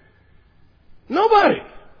 Nobody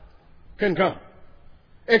can come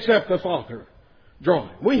except the Father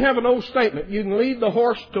drawing. We have an old statement. You can lead the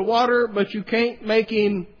horse to water, but you can't make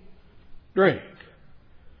him drink.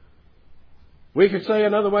 We could say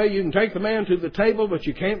another way, you can take the man to the table, but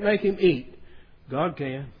you can't make him eat. God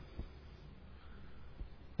can.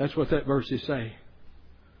 That's what that verse is saying.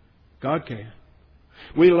 God can.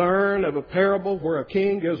 We learn of a parable where a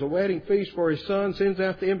king gives a wedding feast for his son, sends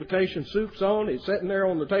out the invitation, soup's on, he's sitting there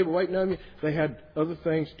on the table waiting on you. They had other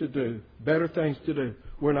things to do, better things to do.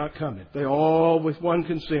 We're not coming. They all, with one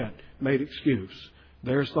consent, made excuse.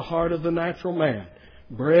 There's the heart of the natural man.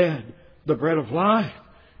 Bread, the bread of life,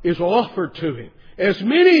 is offered to him. As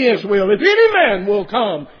many as will, if any man will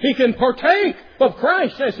come, he can partake of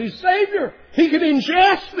Christ as his Savior. He can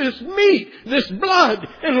ingest this meat, this blood,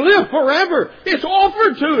 and live forever. It's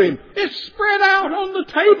offered to him. It's spread out on the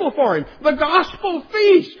table for him. The gospel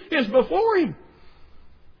feast is before him.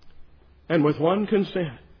 And with one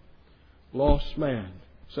consent, lost man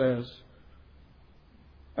says,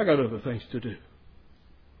 I got other things to do.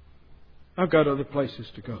 I've got other places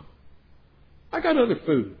to go. I got other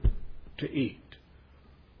food to eat.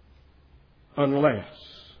 Unless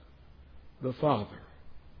the Father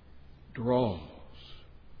draws.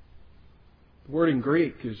 The word in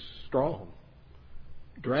Greek is strong.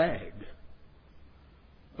 Drag.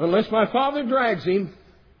 Unless my Father drags him,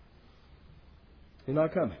 he's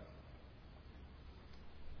not coming.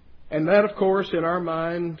 And that, of course, in our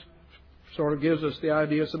mind, sort of gives us the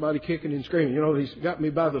idea of somebody kicking and screaming. You know, he's got me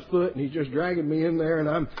by the foot and he's just dragging me in there and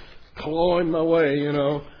I'm clawing my way, you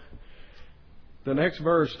know. The next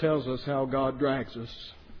verse tells us how God drags us.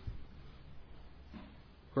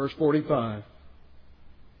 Verse 45.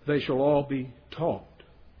 They shall all be taught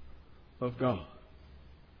of God.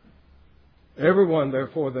 Everyone,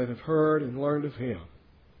 therefore, that have heard and learned of Him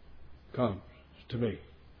comes to me.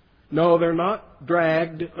 No, they're not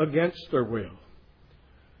dragged against their will.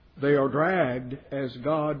 They are dragged as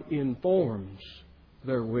God informs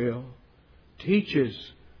their will, teaches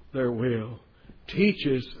their will,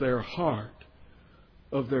 teaches their heart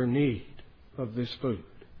of their need of this food.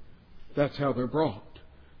 That's how they're brought.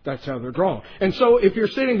 That's how they're drawn. And so if you're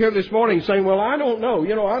sitting here this morning saying, well, I don't know.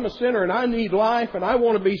 You know, I'm a sinner and I need life and I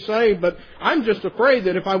want to be saved, but I'm just afraid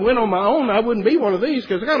that if I went on my own, I wouldn't be one of these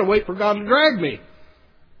because I've got to wait for God to drag me.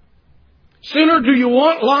 Sinner, do you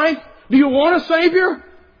want life? Do you want a Savior?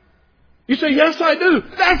 You say, yes, I do.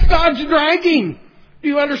 That's God's dragging. Do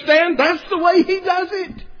you understand? That's the way He does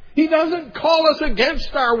it. He doesn't call us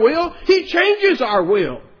against our will. He changes our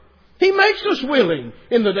will. He makes us willing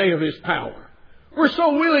in the day of His power. We're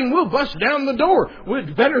so willing, we'll bust down the door.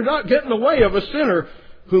 We'd better not get in the way of a sinner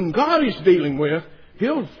whom God is dealing with.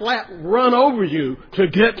 He'll flat run over you to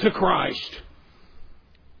get to Christ.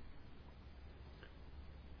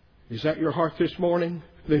 Is that your heart this morning?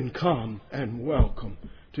 Then come and welcome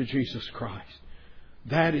to Jesus Christ.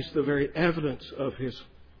 That is the very evidence of His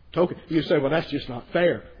token. You say, well, that's just not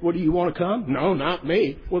fair. Well, do you want to come? No, not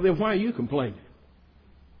me. Well, then why are you complaining?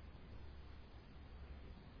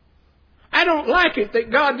 I don't like it that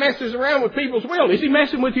God messes around with people's will. Is He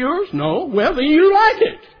messing with yours? No. Well, then you like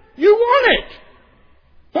it. You want it.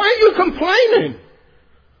 Why are you complaining?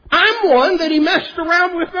 I'm one that He messed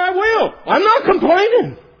around with my will. I'm not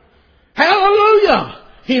complaining. Hallelujah!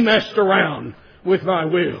 He messed around with my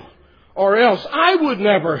will. Or else I would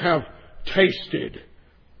never have tasted.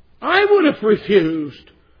 I would have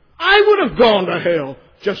refused. I would have gone to hell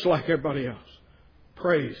just like everybody else.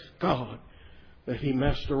 Praise God that He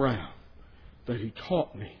messed around, that He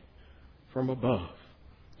taught me from above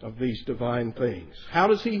of these divine things. How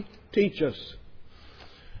does He teach us?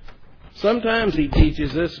 Sometimes He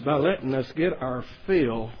teaches us by letting us get our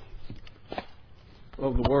fill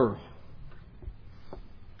of the world,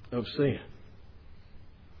 of sin.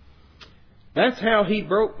 That's how He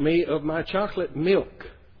broke me of my chocolate milk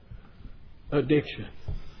addiction.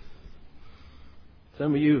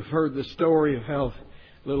 Some of you have heard the story of how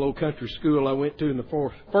the little old country school I went to in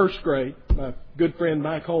the first grade, my good friend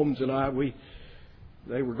Mike Holmes and I, we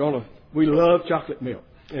loved chocolate milk.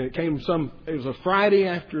 And it was a Friday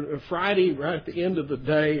right at the end of the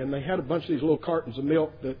day, and they had a bunch of these little cartons of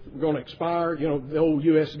milk that were going to expire, you know, the old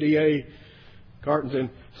USDA cartons, and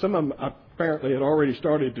some of them apparently had already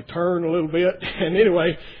started to turn a little bit. And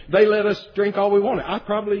anyway, they let us drink all we wanted. I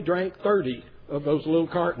probably drank 30 of those little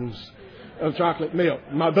cartons of chocolate milk.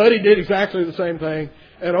 My buddy did exactly the same thing.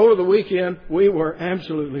 And over the weekend, we were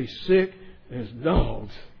absolutely sick as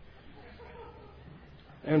dogs.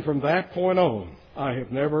 And from that point on, I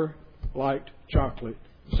have never liked chocolate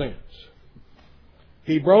since.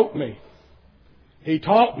 He broke me. He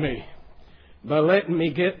taught me by letting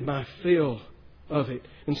me get my fill of it.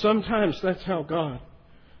 And sometimes that's how God.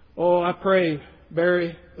 Oh, I pray,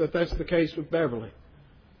 Barry, that that's the case with Beverly.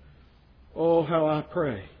 Oh, how I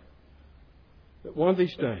pray that one of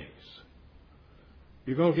these days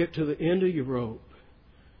you're going to get to the end of your rope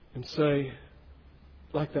and say,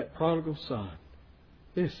 like that prodigal son,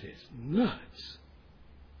 this is nuts.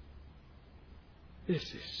 This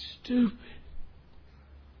is stupid.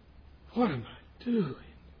 What am I doing?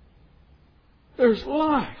 There's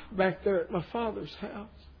life back there at my Father's house.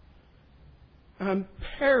 I'm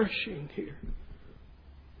perishing here.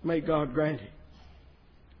 May God grant it.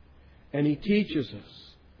 And He teaches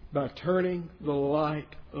us by turning the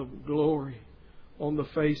light of glory on the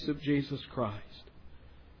face of Jesus Christ.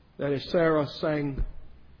 That as Sarah sang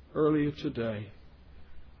earlier today,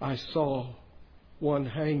 I saw one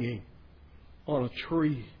hanging on a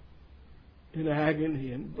tree in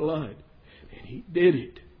agony and blood. And He did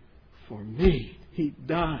it for me. He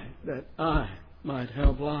died that I might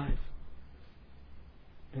have life.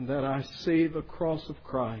 And that I see the cross of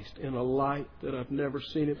Christ in a light that I've never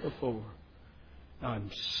seen it before. I'm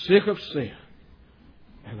sick of sin.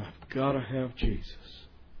 And I've got to have Jesus.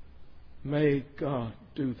 May God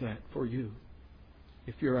do that for you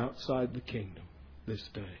if you're outside the kingdom this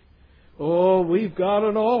day. Oh, we've got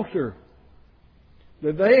an altar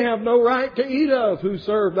that they have no right to eat of who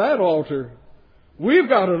serve that altar. We've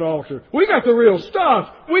got an altar. We got the real stuff.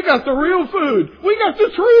 We got the real food. We got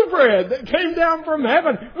the true bread that came down from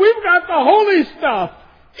heaven. We've got the holy stuff.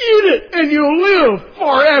 Eat it and you'll live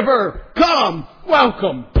forever. Come,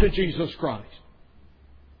 welcome to Jesus Christ.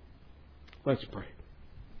 Let's pray.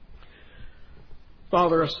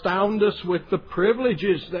 Father, astound us with the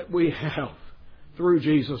privileges that we have through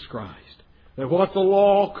Jesus Christ. That what the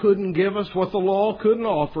law couldn't give us, what the law couldn't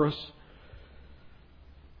offer us,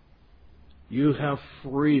 You have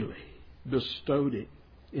freely bestowed it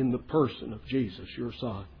in the person of Jesus, your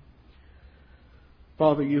Son.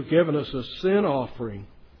 Father, You've given us a sin offering,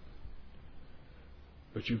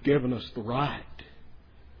 but You've given us the right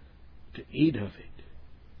to eat of it.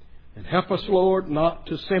 And help us, Lord, not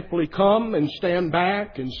to simply come and stand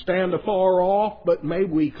back and stand afar off, but may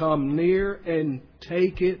we come near and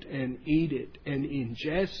take it and eat it and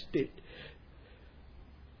ingest it.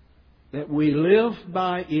 That we live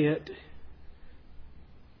by it,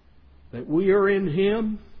 that we are in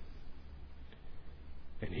Him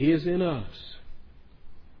and He is in us.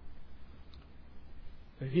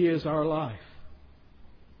 That He is our life.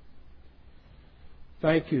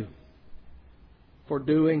 Thank You for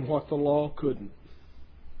doing what the law couldn't.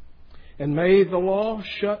 And may the law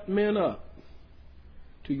shut men up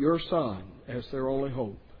to Your Son as their only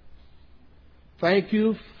hope. Thank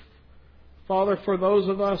You, Father, for those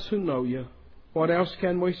of us who know You. What else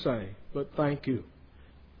can we say but thank You?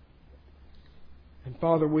 And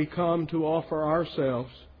Father, we come to offer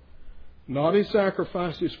ourselves not as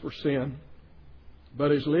sacrifices for sin,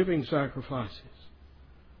 but as living sacrifices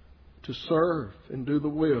to serve and do the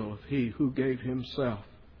will of He who gave Himself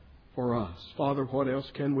for us. Father, what else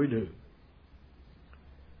can we do?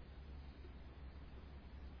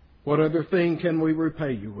 What other thing can we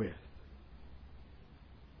repay You with?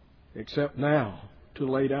 Except now to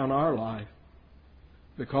lay down our life,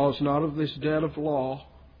 because not of this debt of law,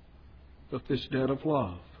 but this debt of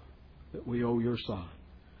love that we owe Your Son.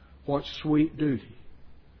 What sweet duty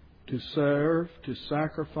to serve, to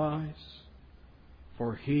sacrifice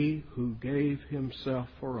for He who gave Himself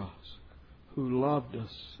for us, who loved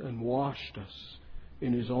us and washed us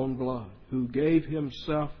in His own blood, who gave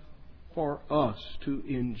Himself for us to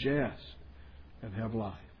ingest and have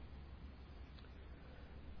life.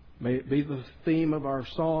 May it be the theme of our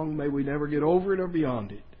song. May we never get over it or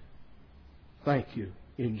beyond it. Thank You.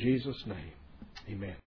 In Jesus' name, amen.